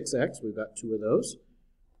 6x. We've got two of those.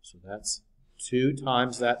 So that's 2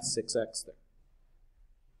 times that 6x there.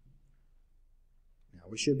 Now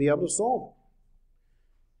we should be able to solve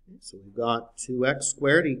it. So we've got 2x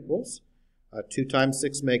squared equals 2 times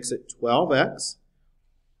 6 makes it 12x.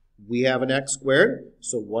 We have an x squared,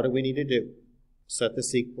 so what do we need to do? Set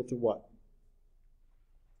this equal to what?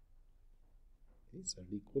 Okay, set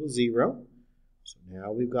it equal to 0. So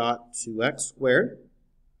now we've got 2x squared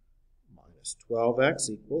minus 12x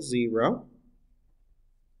equals 0.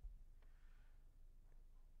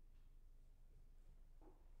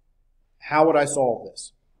 How would I solve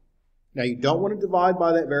this? Now you don't want to divide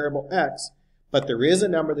by that variable x, but there is a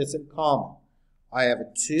number that's in common. I have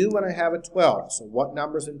a 2 and I have a 12. So what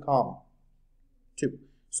number's in common? 2.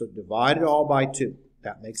 So divide it all by 2.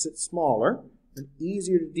 That makes it smaller and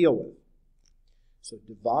easier to deal with. So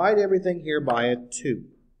divide everything here by a 2.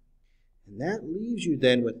 And that leaves you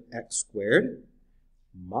then with x squared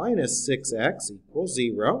minus 6x equals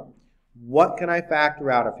 0. What can I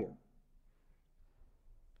factor out of here?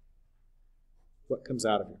 What comes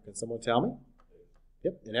out of here? Can someone tell me?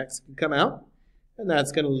 Yep, an x can come out. And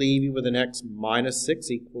that's going to leave you with an x minus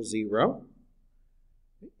 6 equals 0.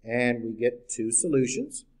 And we get two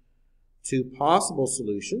solutions, two possible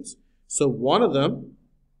solutions. So one of them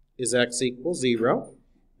is x equals 0,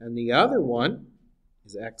 and the other one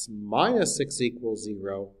is x minus 6 equals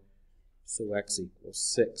 0, so x equals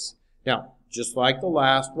 6. Now, just like the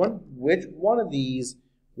last one, which one of these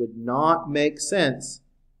would not make sense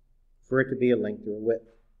for it to be a length or a width?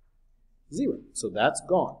 0. So that's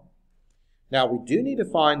gone. Now, we do need to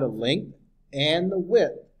find the length and the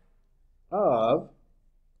width of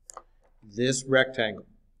this rectangle.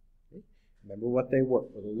 Okay. Remember what they were.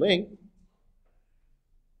 Well, the length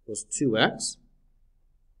was 2x,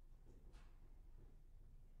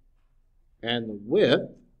 and the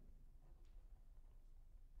width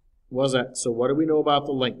was x. So what do we know about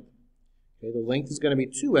the length? Okay, the length is going to be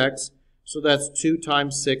 2x, so that's 2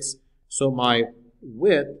 times 6. So my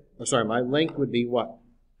my length would be what?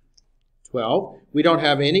 12. We don't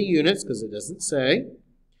have any units because it doesn't say.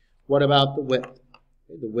 What about the width?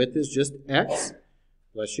 Okay, the width is just x.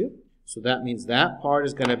 Bless you. So that means that part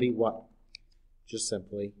is going to be what? Just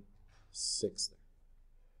simply 6 there.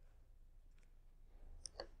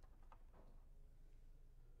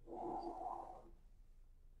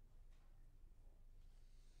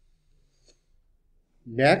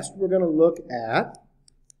 Next, we're going to look at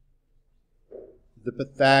the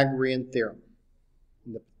Pythagorean theorem.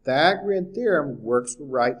 And the Pythagorean theorem works for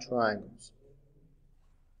right triangles.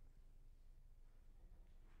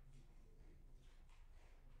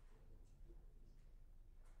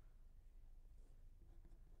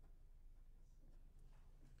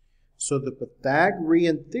 So the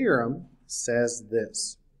Pythagorean theorem says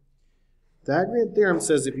this. The Pythagorean theorem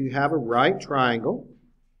says if you have a right triangle,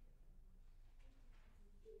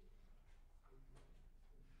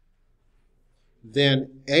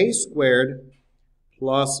 then a squared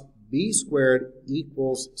plus b squared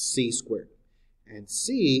equals c squared. And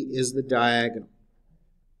c is the diagonal.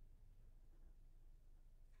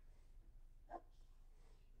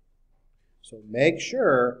 So make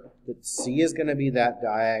sure that c is going to be that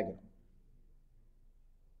diagonal.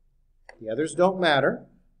 The others don't matter.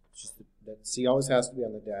 It's just that c always has to be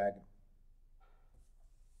on the diagonal.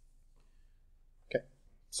 Okay,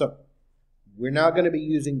 so we're now going to be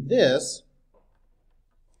using this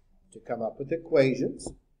to come up with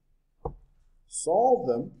equations, solve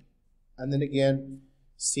them, and then again,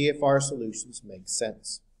 see if our solutions make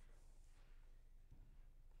sense.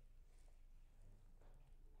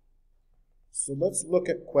 So let's look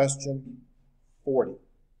at question 40.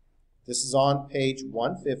 This is on page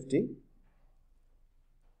 150,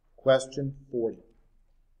 question 40.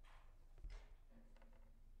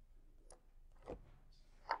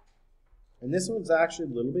 And this one's actually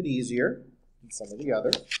a little bit easier than some of the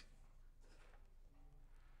others.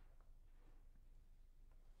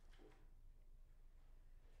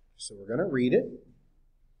 So we're going to read it,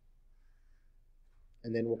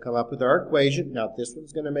 and then we'll come up with our equation. Now this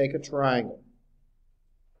one's going to make a triangle.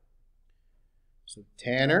 So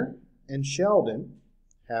Tanner and Sheldon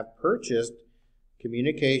have purchased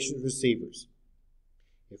communications receivers.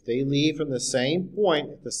 If they leave from the same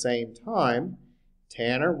point at the same time,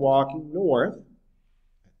 Tanner walking north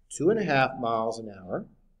at 2.5 miles an hour,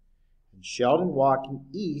 and Sheldon walking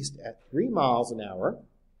east at 3 miles an hour,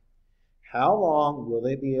 how long will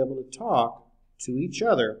they be able to talk to each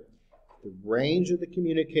other? The range of the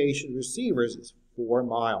communication receivers is 4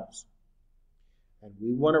 miles. And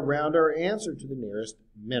we want to round our answer to the nearest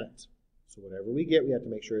minute. So whatever we get, we have to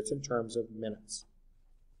make sure it's in terms of minutes.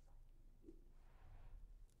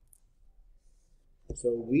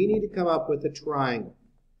 So we need to come up with a triangle.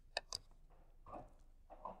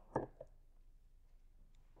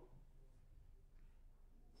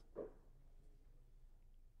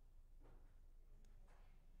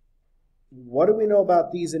 What do we know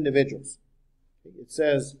about these individuals? It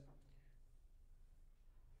says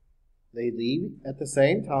they leave at the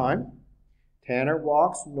same time. Tanner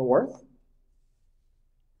walks north.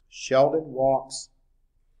 Sheldon walks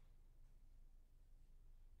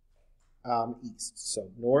east. So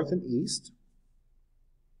north and east.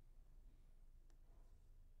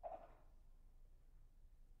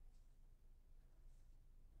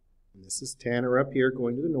 And this is Tanner up here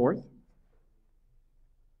going to the north.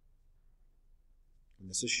 And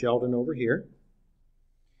this is Sheldon over here.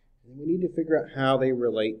 And we need to figure out how they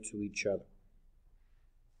relate to each other.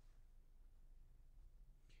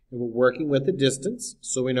 And we're working with the distance,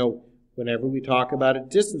 so we know whenever we talk about a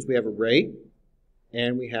distance, we have a rate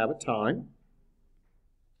and we have a time.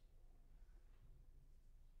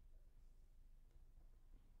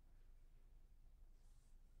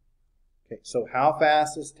 Okay, so how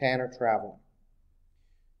fast is Tanner traveling?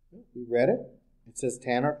 We read it. It says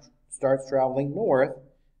Tanner starts traveling north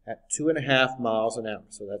at 2.5 miles an hour.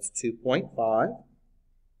 So that's 2.5.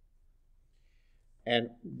 And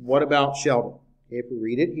what about Sheldon? If we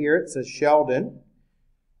read it here, it says Sheldon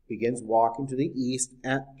begins walking to the east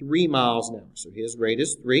at 3 miles an hour. So his rate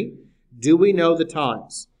is 3. Do we know the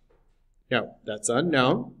times? No, that's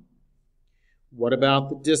unknown. What about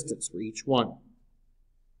the distance for each one?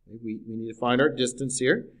 We need to find our distance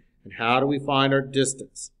here. And how do we find our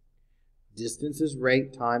distance? Distance is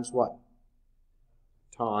rate times what?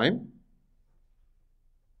 Time.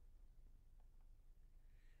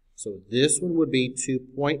 So this one would be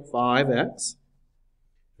 2.5x.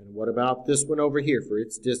 And what about this one over here for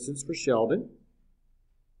its distance for Sheldon?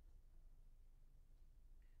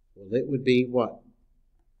 Well, it would be what?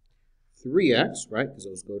 3x, right? Because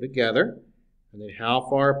those go together. And then how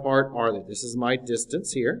far apart are they? This is my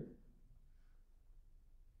distance here.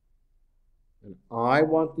 And I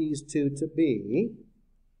want these two to be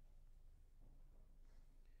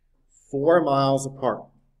 4 miles apart.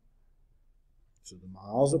 So the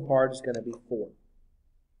miles apart is going to be 4.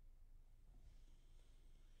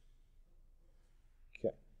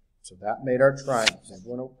 Okay, so that made our triangles.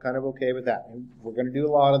 Everyone kind of okay with that? And we're going to do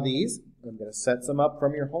a lot of these. I'm going to set some up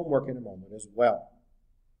from your homework in a moment as well.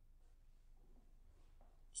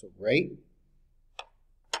 So rate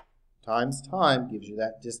times time gives you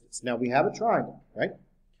that distance. Now we have a triangle, right?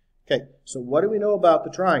 Okay, so what do we know about the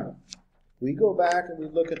triangle? We go back and we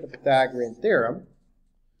look at the Pythagorean theorem.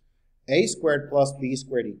 A squared plus B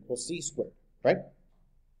squared equals C squared, right?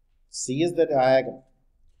 C is the diagonal.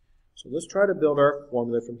 So let's try to build our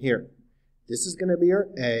formula from here. This is going to be our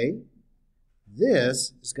A.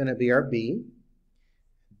 This is going to be our B.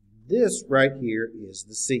 This right here is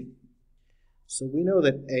the C. So we know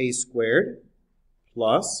that A squared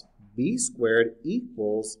plus B squared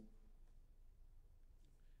equals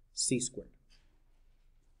C squared.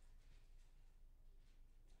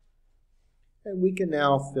 And we can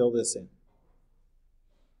now fill this in.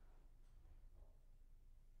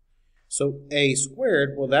 So A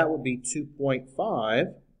squared, well, that would be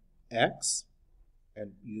 2.5x,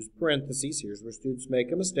 and use parentheses. Here's where students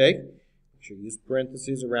make a mistake. Make sure you use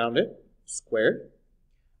parentheses around it, squared,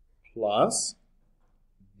 plus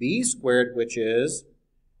B squared, which is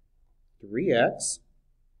 3x,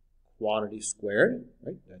 quantity squared,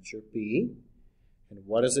 right? That's your B. And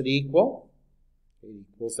what does it equal? It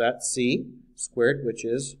equals that C squared, which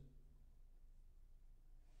is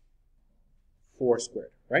 4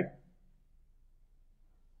 squared, right?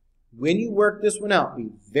 When you work this one out, be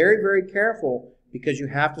very, very careful because you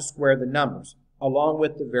have to square the numbers along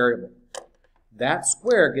with the variable. That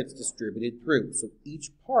square gets distributed through, so each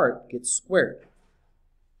part gets squared.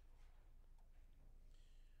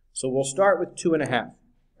 So we'll start with 2.5,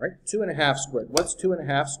 right? 2.5 squared. What's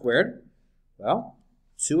 2.5 squared? Well,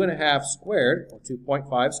 2.5 squared, or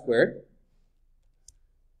 2.5 squared,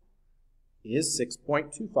 is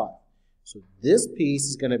 6.25. So this piece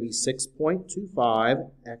is going to be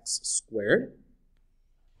 6.25x squared.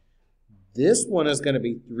 This one is going to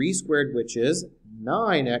be 3 squared, which is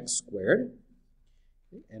 9x squared.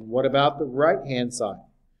 And what about the right-hand side?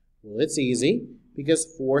 Well, it's easy because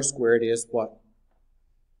 4 squared is what?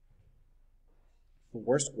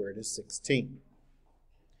 4 squared is 16.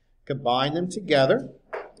 Combine them together.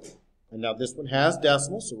 And now this one has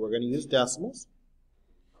decimals, so we're going to use decimals.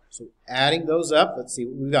 So adding those up, let's see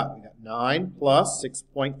what we've got. We've got 9 plus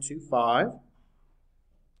 6.25.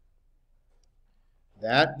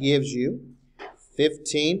 That gives you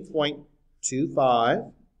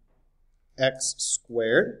 15.25 x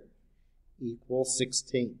squared equals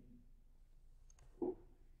 16.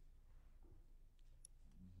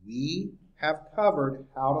 We have covered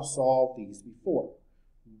how to solve these before.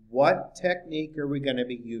 What technique are we going to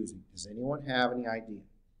be using? Does anyone have any idea?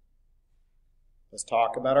 Let's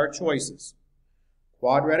talk about our choices.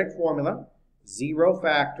 Quadratic formula, zero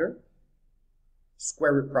factor,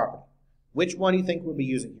 square root property. Which one do you think we'll be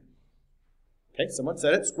using here? Okay, someone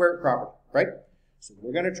said it, square root property, right? So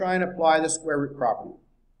we're going to try and apply the square root property.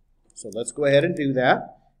 So let's go ahead and do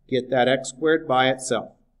that. Get that x squared by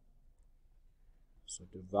itself. So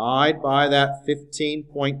divide by that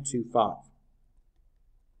 15.25.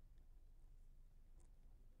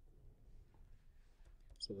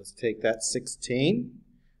 So let's take that 16,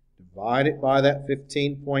 divide it by that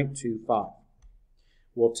 15.25.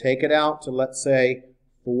 We'll take it out to, let's say,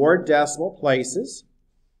 4 decimal places.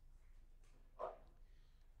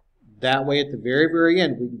 That way, at the very, very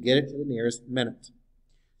end, we can get it to the nearest minute.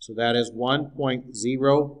 So that is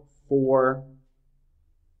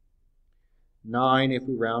 1.049 if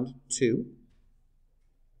we round 2.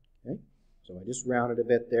 Okay, so I just rounded a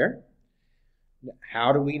bit there.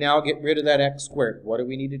 How do we now get rid of that x squared? What do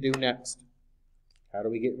we need to do next? How do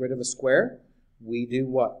we get rid of a square? We do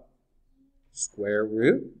what? Square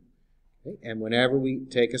root. Okay, and whenever we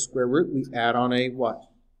take a square root, we add on a what?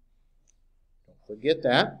 Don't forget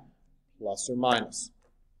that. Plus or minus.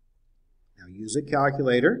 Now use a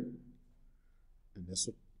calculator, and this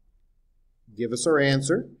will give us our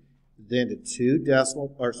answer. Then to 3 decimal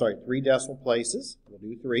places. We'll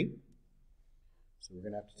do 3. So we're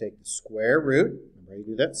going to have to take the square root. Remember how you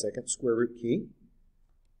do that? Second square root key.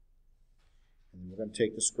 And we're going to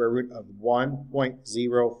take the square root of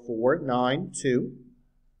 1.0492.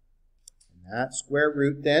 And that square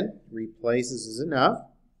root then, 3 places is enough,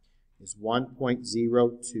 is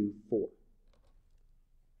 1.024.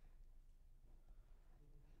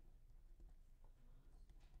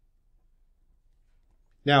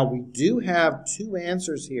 Now we do have 2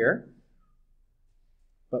 answers here.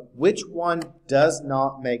 But which one does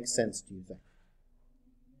not make sense, do you think?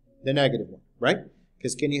 The negative one, right?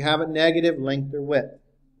 Because can you have a negative length or width?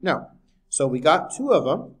 No. So we got 2 of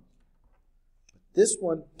them. But this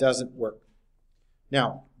one doesn't work.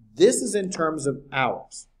 Now, this is in terms of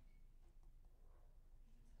hours.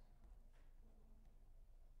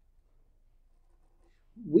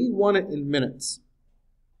 We want it in minutes.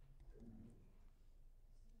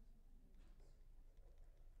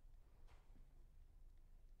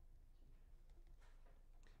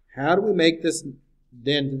 How do we make this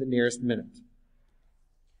then to the nearest minute?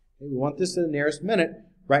 Okay, we want this to the nearest minute.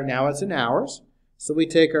 Right now it's in hours. So we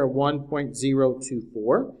take our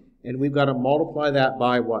 1.024 and we've got to multiply that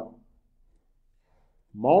by what?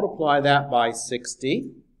 Multiply that by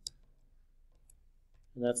 60.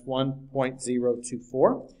 And that's 1.024.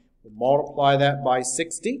 We'll multiply that by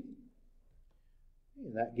 60.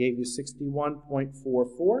 And that gave you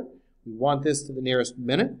 61.44. We want this to the nearest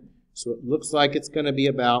minute. So it looks like it's going to be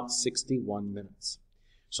about 61 minutes.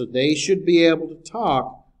 So they should be able to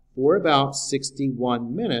talk for about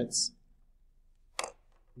 61 minutes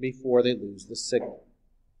before they lose the signal.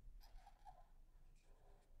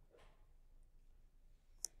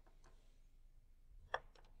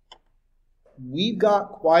 We've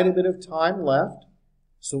got quite a bit of time left,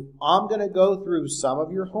 so I'm going to go through some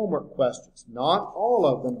of your homework questions. Not all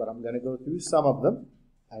of them, but I'm going to go through some of them,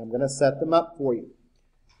 and I'm going to set them up for you.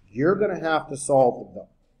 You're going to have to solve them, though.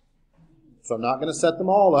 So I'm not going to set them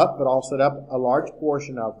all up, but I'll set up a large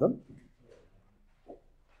portion of them.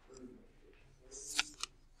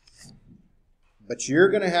 But you're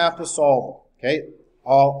going to have to solve them, okay?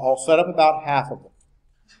 I'll set up about half of them.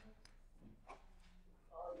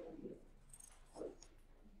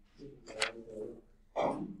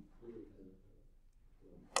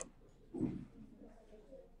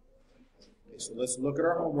 Okay, so let's look at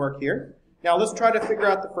our homework here. Now let's try to figure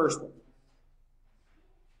out the first one.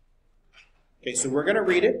 Okay, so we're going to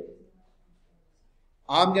read it.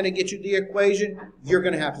 I'm going to get you the equation. You're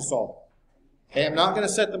going to have to solve it. Okay, I'm not going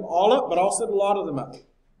to set them all up, but I'll set a lot of them up.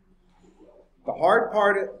 The hard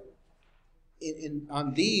part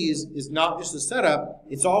on these is not just the setup,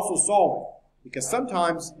 it's also solving. Because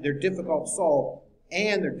sometimes they're difficult to solve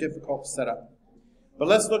and they're difficult to set up. But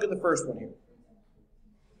let's look at the first one here.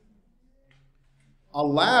 A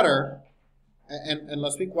ladder, and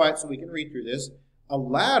let's be quiet so we can read through this. A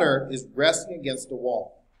ladder is resting against a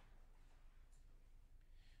wall.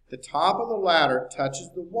 The top of the ladder touches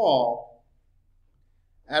the wall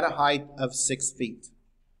at a height of 6 feet.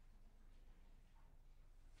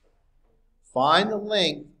 Find the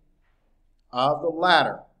length of the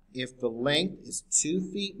ladder if the length is 2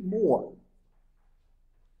 feet more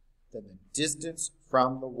than the distance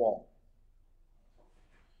from the wall.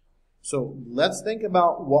 So let's think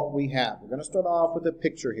about what we have. We're going to start off with a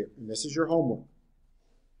picture here, and this is your homework.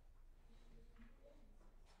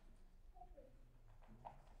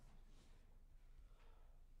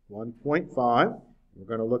 .5. We're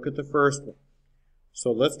going to look at the first one.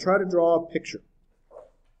 So let's try to draw a picture.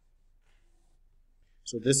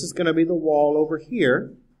 So this is going to be the wall over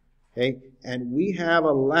here, okay? And we have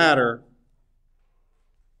a ladder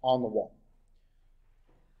on the wall.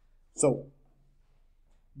 So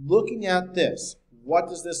looking at this, what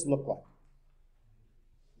does this look like?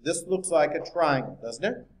 This looks like a triangle, doesn't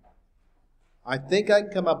it? I think I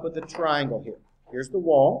can come up with a triangle here. Here's the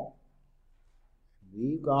wall.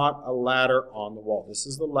 We've got a ladder on the wall. This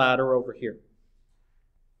is the ladder over here.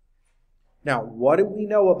 Now, what do we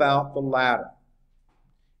know about the ladder?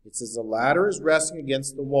 It says the ladder is resting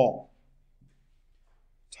against the wall.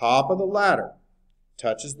 Top of the ladder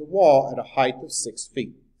touches the wall at a height of 6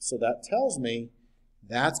 feet. So that tells me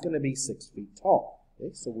that's going to be 6 feet tall.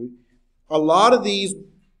 Okay, so a lot of these,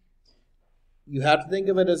 you have to think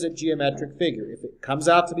of it as a geometric figure. If it comes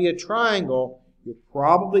out to be a triangle, you're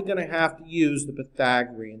probably going to have to use the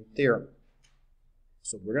Pythagorean theorem.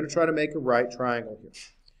 So we're going to try to make a right triangle here.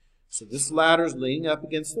 So this ladder is leaning up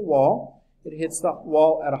against the wall. It hits the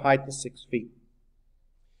wall at a height of 6 feet.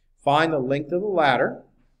 Find the length of the ladder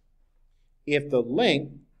if the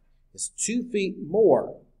length is 2 feet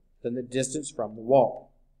more than the distance from the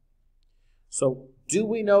wall. So do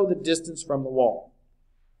we know the distance from the wall?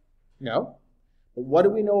 No. But what do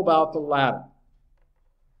we know about the ladder?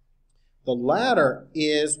 The ladder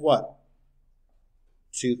is what?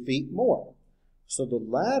 2 feet more. So the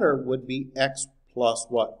ladder would be x plus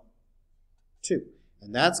what? 2.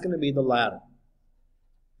 And that's going to be the ladder.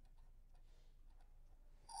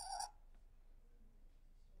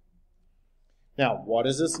 Now, what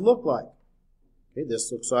does this look like? Okay,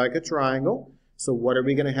 this looks like a triangle. So what are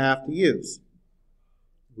we going to have to use?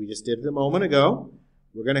 We just did it a moment ago.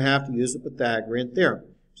 We're going to have to use the Pythagorean theorem.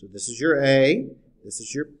 So this is your A, this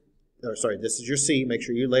is your C. Make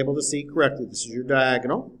sure you label the C correctly. This is your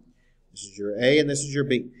diagonal. This is your A and this is your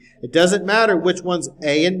B. It doesn't matter which one's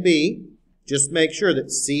A and B. Just make sure that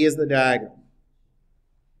C is the diagonal.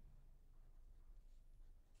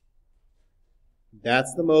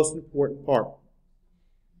 That's the most important part.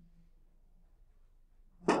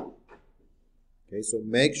 Okay, so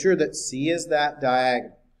make sure that C is that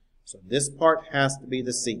diagonal. So this part has to be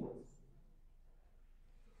the C.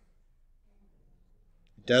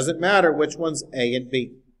 doesn't matter which one's A and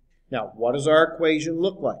B. Now, what does our equation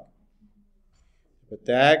look like? The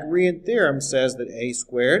Pythagorean theorem says that A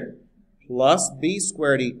squared plus B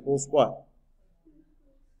squared equals what?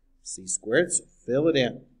 C squared, so fill it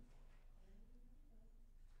in.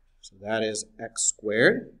 So that is x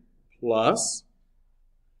squared plus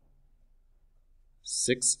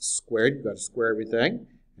 6 squared. You've got to square everything.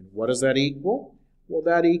 And what does that equal? Well,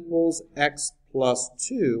 that equals x plus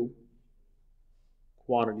 2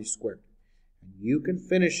 quantity squared. And you can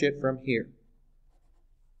finish it from here.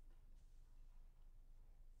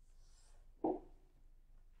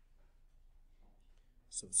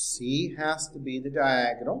 So C has to be the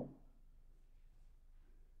diagonal.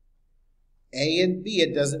 A and B,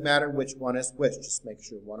 it doesn't matter which one is which. Just make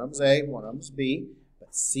sure one of them's A, one of them's B.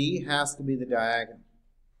 But C has to be the diagonal.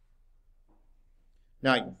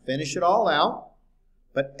 Now you can finish it all out,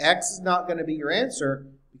 but X is not going to be your answer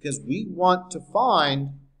because we want to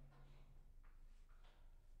find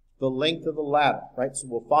the length of the ladder, right? So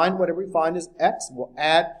we'll find whatever we find is X. We'll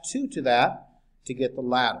add 2 to that to get the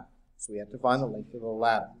ladder. So we have to find the length of the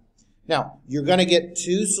ladder. Now, you're going to get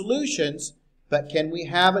 2 solutions, but can we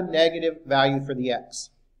have a negative value for the X?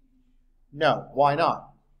 No. Why not?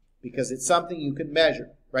 Because it's something you can measure,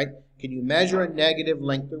 right? Can you measure a negative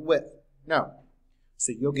length or width? No.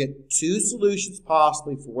 So you'll get 2 solutions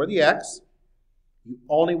possibly for the X. You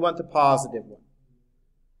only want the positive one.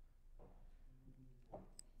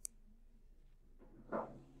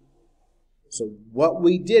 So what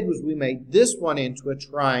we did was we made this one into a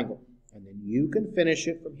triangle. And then you can finish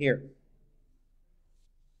it from here.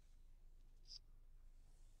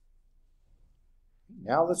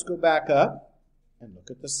 Now let's go back up and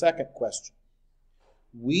look at the second question.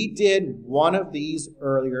 We did one of these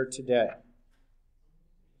earlier today.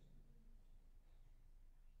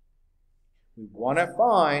 We want to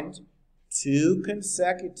find 2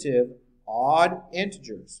 consecutive odd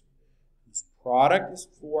integers whose product is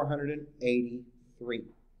 483.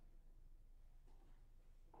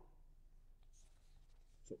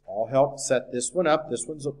 So I'll help set this one up. This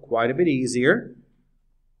one's quite a bit easier.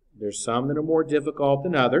 There's some that are more difficult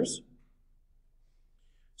than others.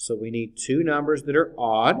 So we need 2 numbers that are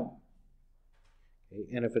odd. Okay,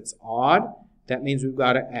 and if it's odd, that means we've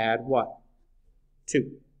got to add what?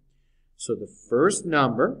 2. So the first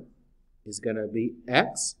number is going to be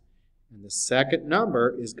x, and the second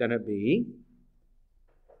number is going to be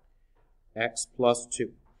x plus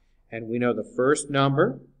 2. And we know the first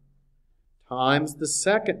number times the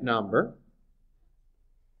second number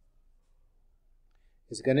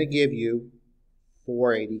is going to give you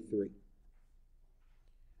 483.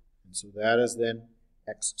 And so that is then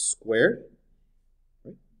x squared.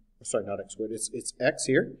 Right? Sorry, not x squared. It's x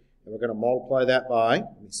here. And we're going to multiply that by,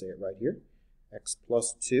 let me say it right here, x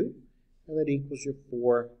plus 2. And that equals your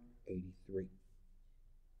 483.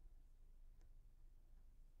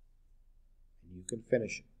 And you can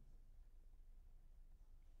finish it.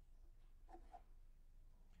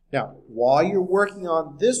 Now, while you're working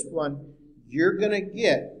on this one, you're going to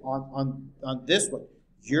get, on this one,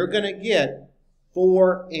 you're going to get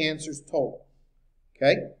 4 answers total.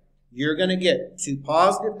 Okay? You're going to get 2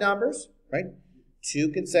 positive numbers, right? 2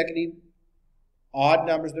 consecutive odd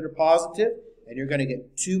numbers that are positive, and you're going to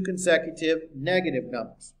get 2 consecutive negative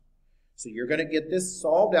numbers. So you're going to get this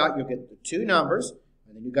solved out. You'll get the 2 numbers,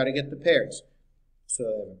 and then you've got to get the pairs. So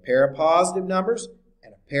a pair of positive numbers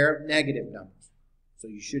and a pair of negative numbers. So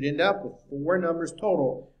you should end up with 4 numbers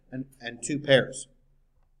total and 2 pairs.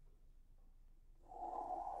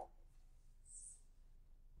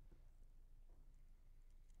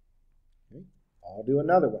 Okay. I'll do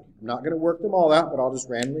another one. I'm not going to work them all out, but I'll just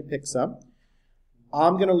randomly pick some.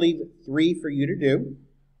 I'm going to leave 3 for you to do.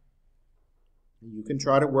 You can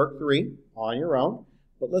try to work 3 on your own,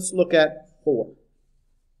 but let's look at 4.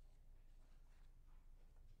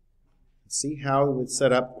 Let's see how we would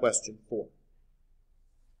set up question 4.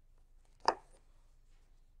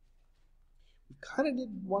 We kind of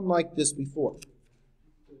did one like this before.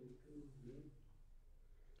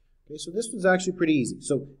 Okay, so this one's actually pretty easy.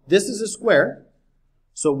 So this is a square.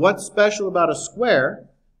 So what's special about a square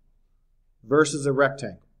versus a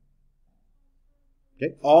rectangle?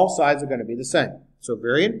 Okay, all sides are going to be the same. So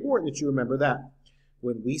very important that you remember that.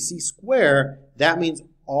 When we see square, that means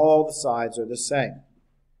all the sides are the same.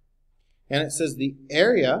 And it says the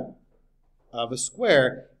area of a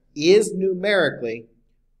square is numerically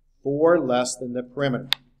 4 less than the perimeter.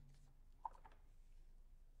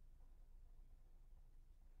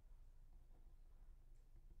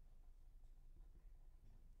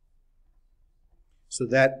 So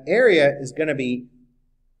that area is going to be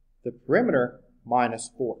the perimeter minus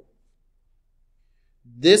 4.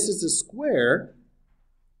 This is a square,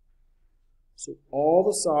 so all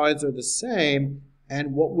the sides are the same,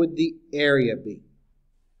 and what would the area be?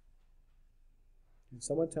 Can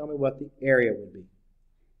someone tell me what the area would be?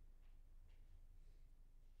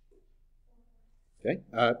 Okay,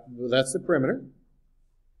 well, that's the perimeter.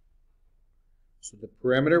 So the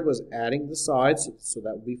perimeter was adding the sides, so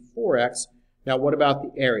that would be 4x. Now what about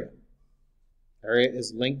the area? Area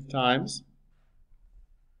is length times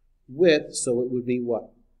width, so it would be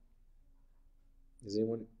what? Does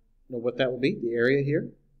anyone know what that would be? The area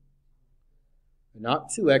here? Not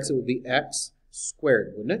 2x, it would be x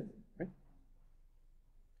squared, wouldn't it? Right?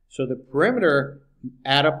 So the perimeter, you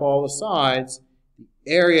add up all the sides, the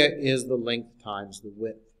area is the length times the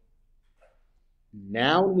width.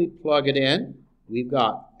 Now when we plug it in, we've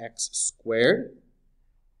got x squared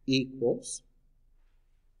equals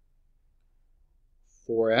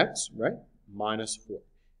 4x, right? Minus 4.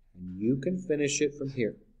 And you can finish it from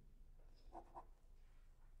here.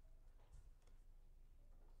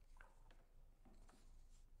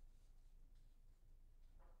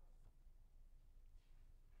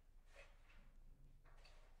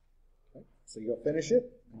 Okay, so you'll finish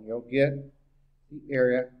it, and you'll get the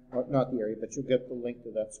area, or not the area, but you'll get the length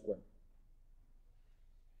of that square.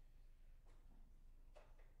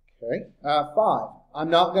 Okay, 5. I'm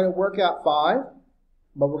not going to work out 5,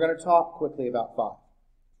 but we're going to talk quickly about 5.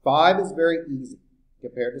 5 is very easy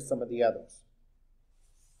compared to some of the others.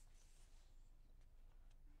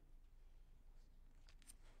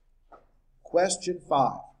 Question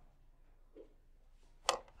 5.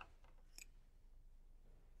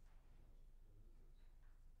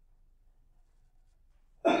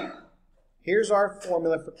 Here's our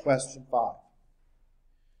formula for question 5.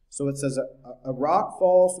 So it says a rock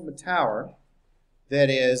falls from a tower that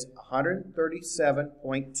is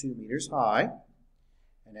 137.2 meters high,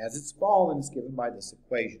 and as it's fallen, it's given by this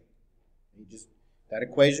equation. That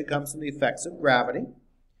equation comes from the effects of gravity.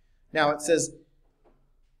 Now it says,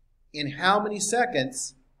 in how many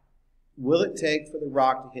seconds will it take for the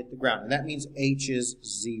rock to hit the ground? And that means h is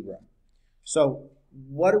 0. So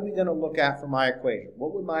what are we going to look at for my equation?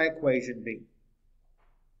 What would my equation be?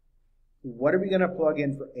 What are we going to plug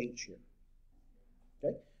in for h here?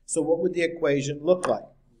 Okay, so what would the equation look like?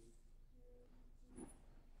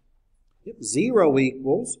 0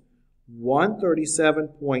 equals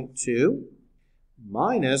 137.2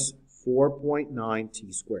 minus 4.9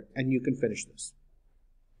 t squared. And you can finish this.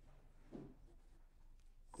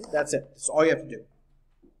 That's it. That's all you have to do.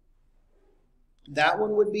 That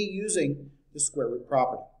one would be using the square root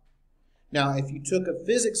property. Now, if you took a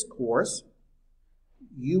physics course,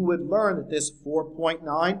 you would learn that this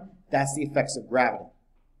 4.9, that's the effects of gravity.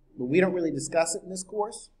 But we don't really discuss it in this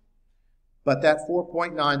course. But that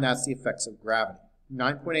 4.9, that's the effects of gravity.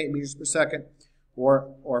 9.8 meters per second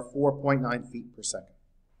or 4.9 feet per second.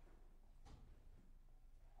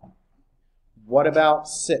 What about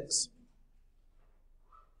 6?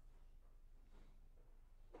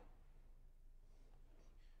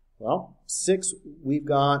 Well, 6, we've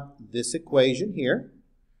got this equation here.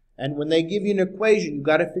 And when they give you an equation, you've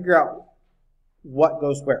got to figure out what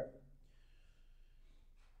goes where.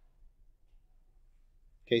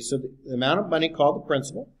 Okay, so the amount of money called the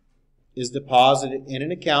principal is deposited in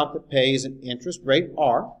an account that pays an interest rate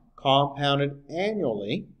R, compounded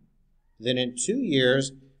annually. Then in 2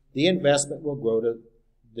 years, the investment will grow to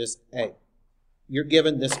this A. You're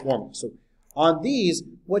given this formula. So on these,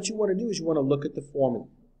 what you want to do is you want to look at the formula.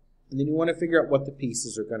 And then you want to figure out what the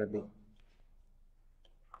pieces are going to be.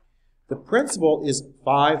 The principal is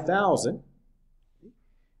 5,000,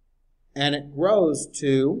 and it grows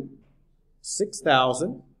to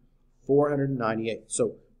 6,498.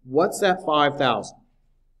 So what's that 5,000?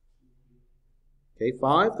 Okay,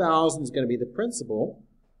 5,000 is going to be the principal.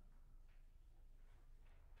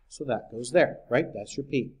 So that goes there, right? That's your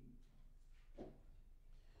P.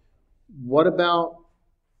 What about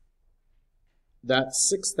that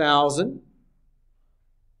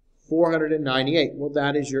 6,498? Well,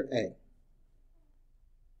 that is your A.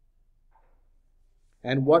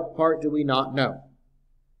 And what part do we not know?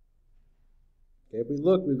 Okay, if we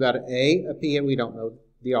look, we've got an A, a P, and we don't know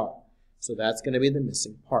the R. So that's going to be the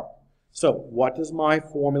missing part. So what does my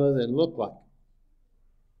formula then look like?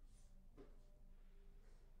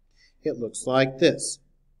 It looks like this.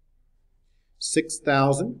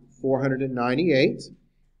 6,498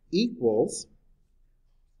 equals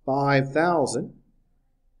 5,000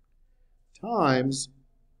 times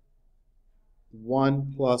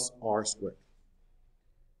 1 plus R squared.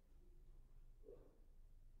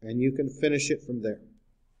 And you can finish it from there.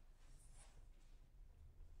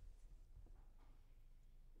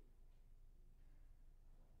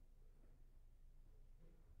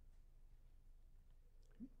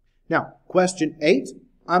 Now, question 8,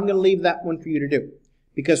 I'm going to leave that one for you to do.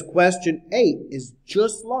 Because question 8 is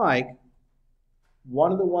just like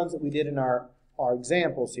one of the ones that we did in our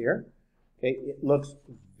examples here. Okay, it looks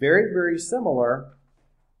very, very similar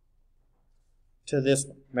to this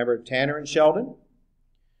one. Remember Tanner and Sheldon?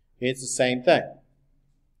 It's the same thing.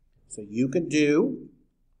 So you can do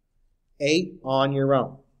 8 on your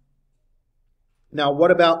own. Now,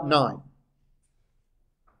 what about 9?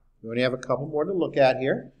 We only have a couple more to look at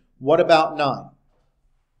here. What about 9?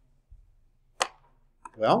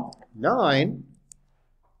 Well, 9,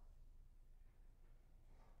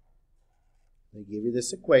 they give you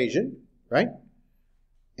this equation, right?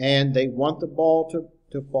 And they want the ball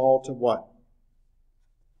to fall to what?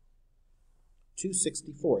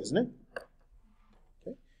 264, isn't it?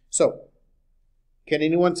 Okay. So, can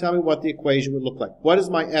anyone tell me what the equation would look like? What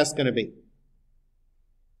is my S going to be?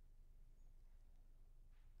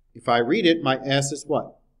 If I read it, my S is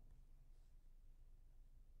what?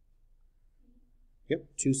 Yep,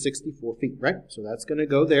 264 feet, right? So that's going to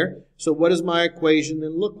go there. So what does my equation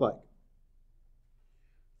then look like?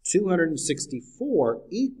 264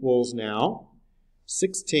 equals now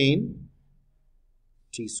 16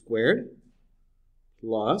 t squared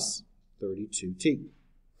plus 32t.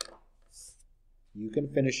 You can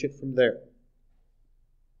finish it from there.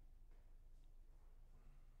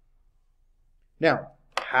 Now,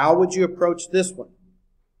 how would you approach this one?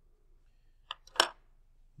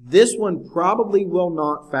 This one probably will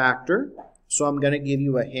not factor, so I'm going to give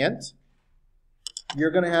you a hint. You're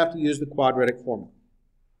going to have to use the quadratic formula.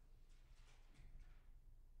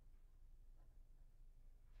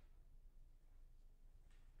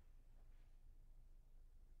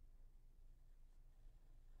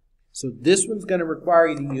 So this one's going to require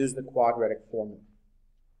you to use the quadratic formula.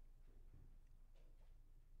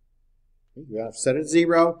 You have to set it at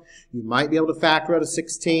 0. You might be able to factor out a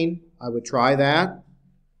 16. I would try that.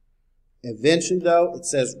 Eventually, though, it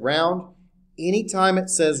says round. Anytime it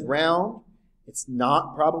says round, it's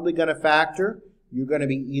not probably going to factor. You're going to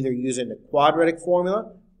be either using the quadratic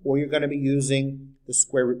formula or you're going to be using the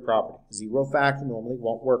square root property. 0 factor normally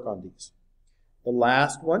won't work on these. The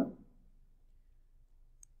last one,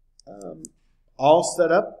 I'll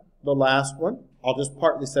set up the last one. I'll just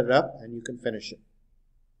partly set it up and you can finish it.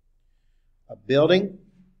 A building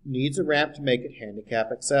needs a ramp to make it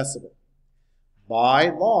handicap accessible. By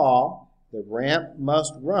law, the ramp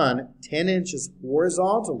must run 10 inches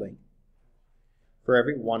horizontally for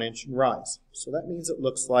every 1 inch in rise. So that means it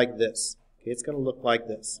looks like this. Okay, it's going to look like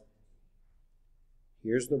this.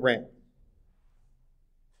 Here's the ramp.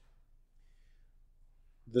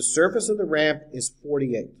 The surface of the ramp is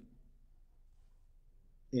 48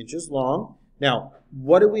 inches long. Now,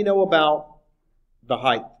 what do we know about the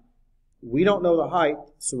height? We don't know the height,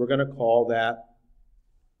 so we're going to call that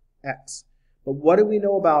x. But what do we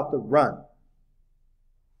know about the run?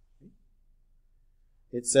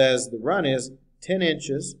 It says the run is 10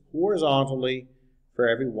 inches horizontally for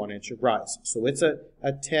every 1 inch of rise. So it's a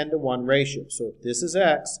 10 to 1 ratio. So if this is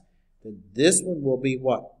x, then this one will be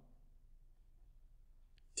what?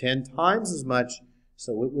 10 times as much,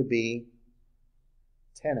 so it would be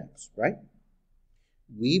 10x, right?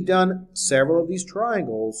 We've done several of these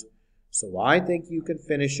triangles, so I think you can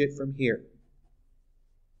finish it from here.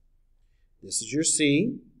 This is your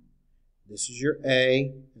C, this is your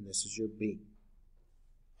A, and this is your B.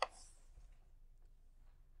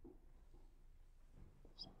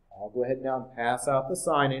 So I'll go ahead now and pass out the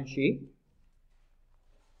sign-in sheet.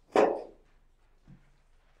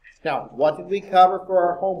 Now, what did we cover for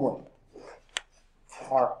our homework?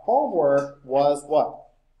 Our homework was what?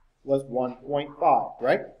 Was 1.5,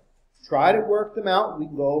 right? Try to work them out. We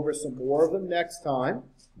can go over some more of them next time.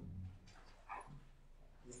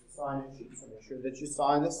 Sign-in sheet. So make sure that you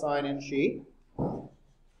sign the sign-in sheet.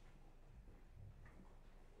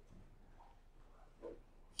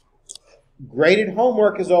 Graded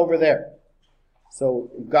homework is over there.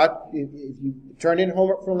 So you've got, if you turned in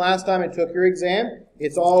homework from last time and took your exam,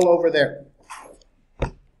 it's all over there.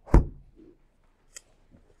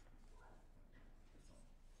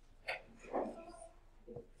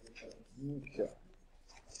 Okay.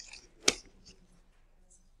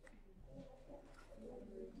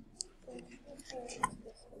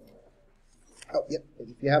 Oh, yep.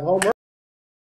 If you have homework.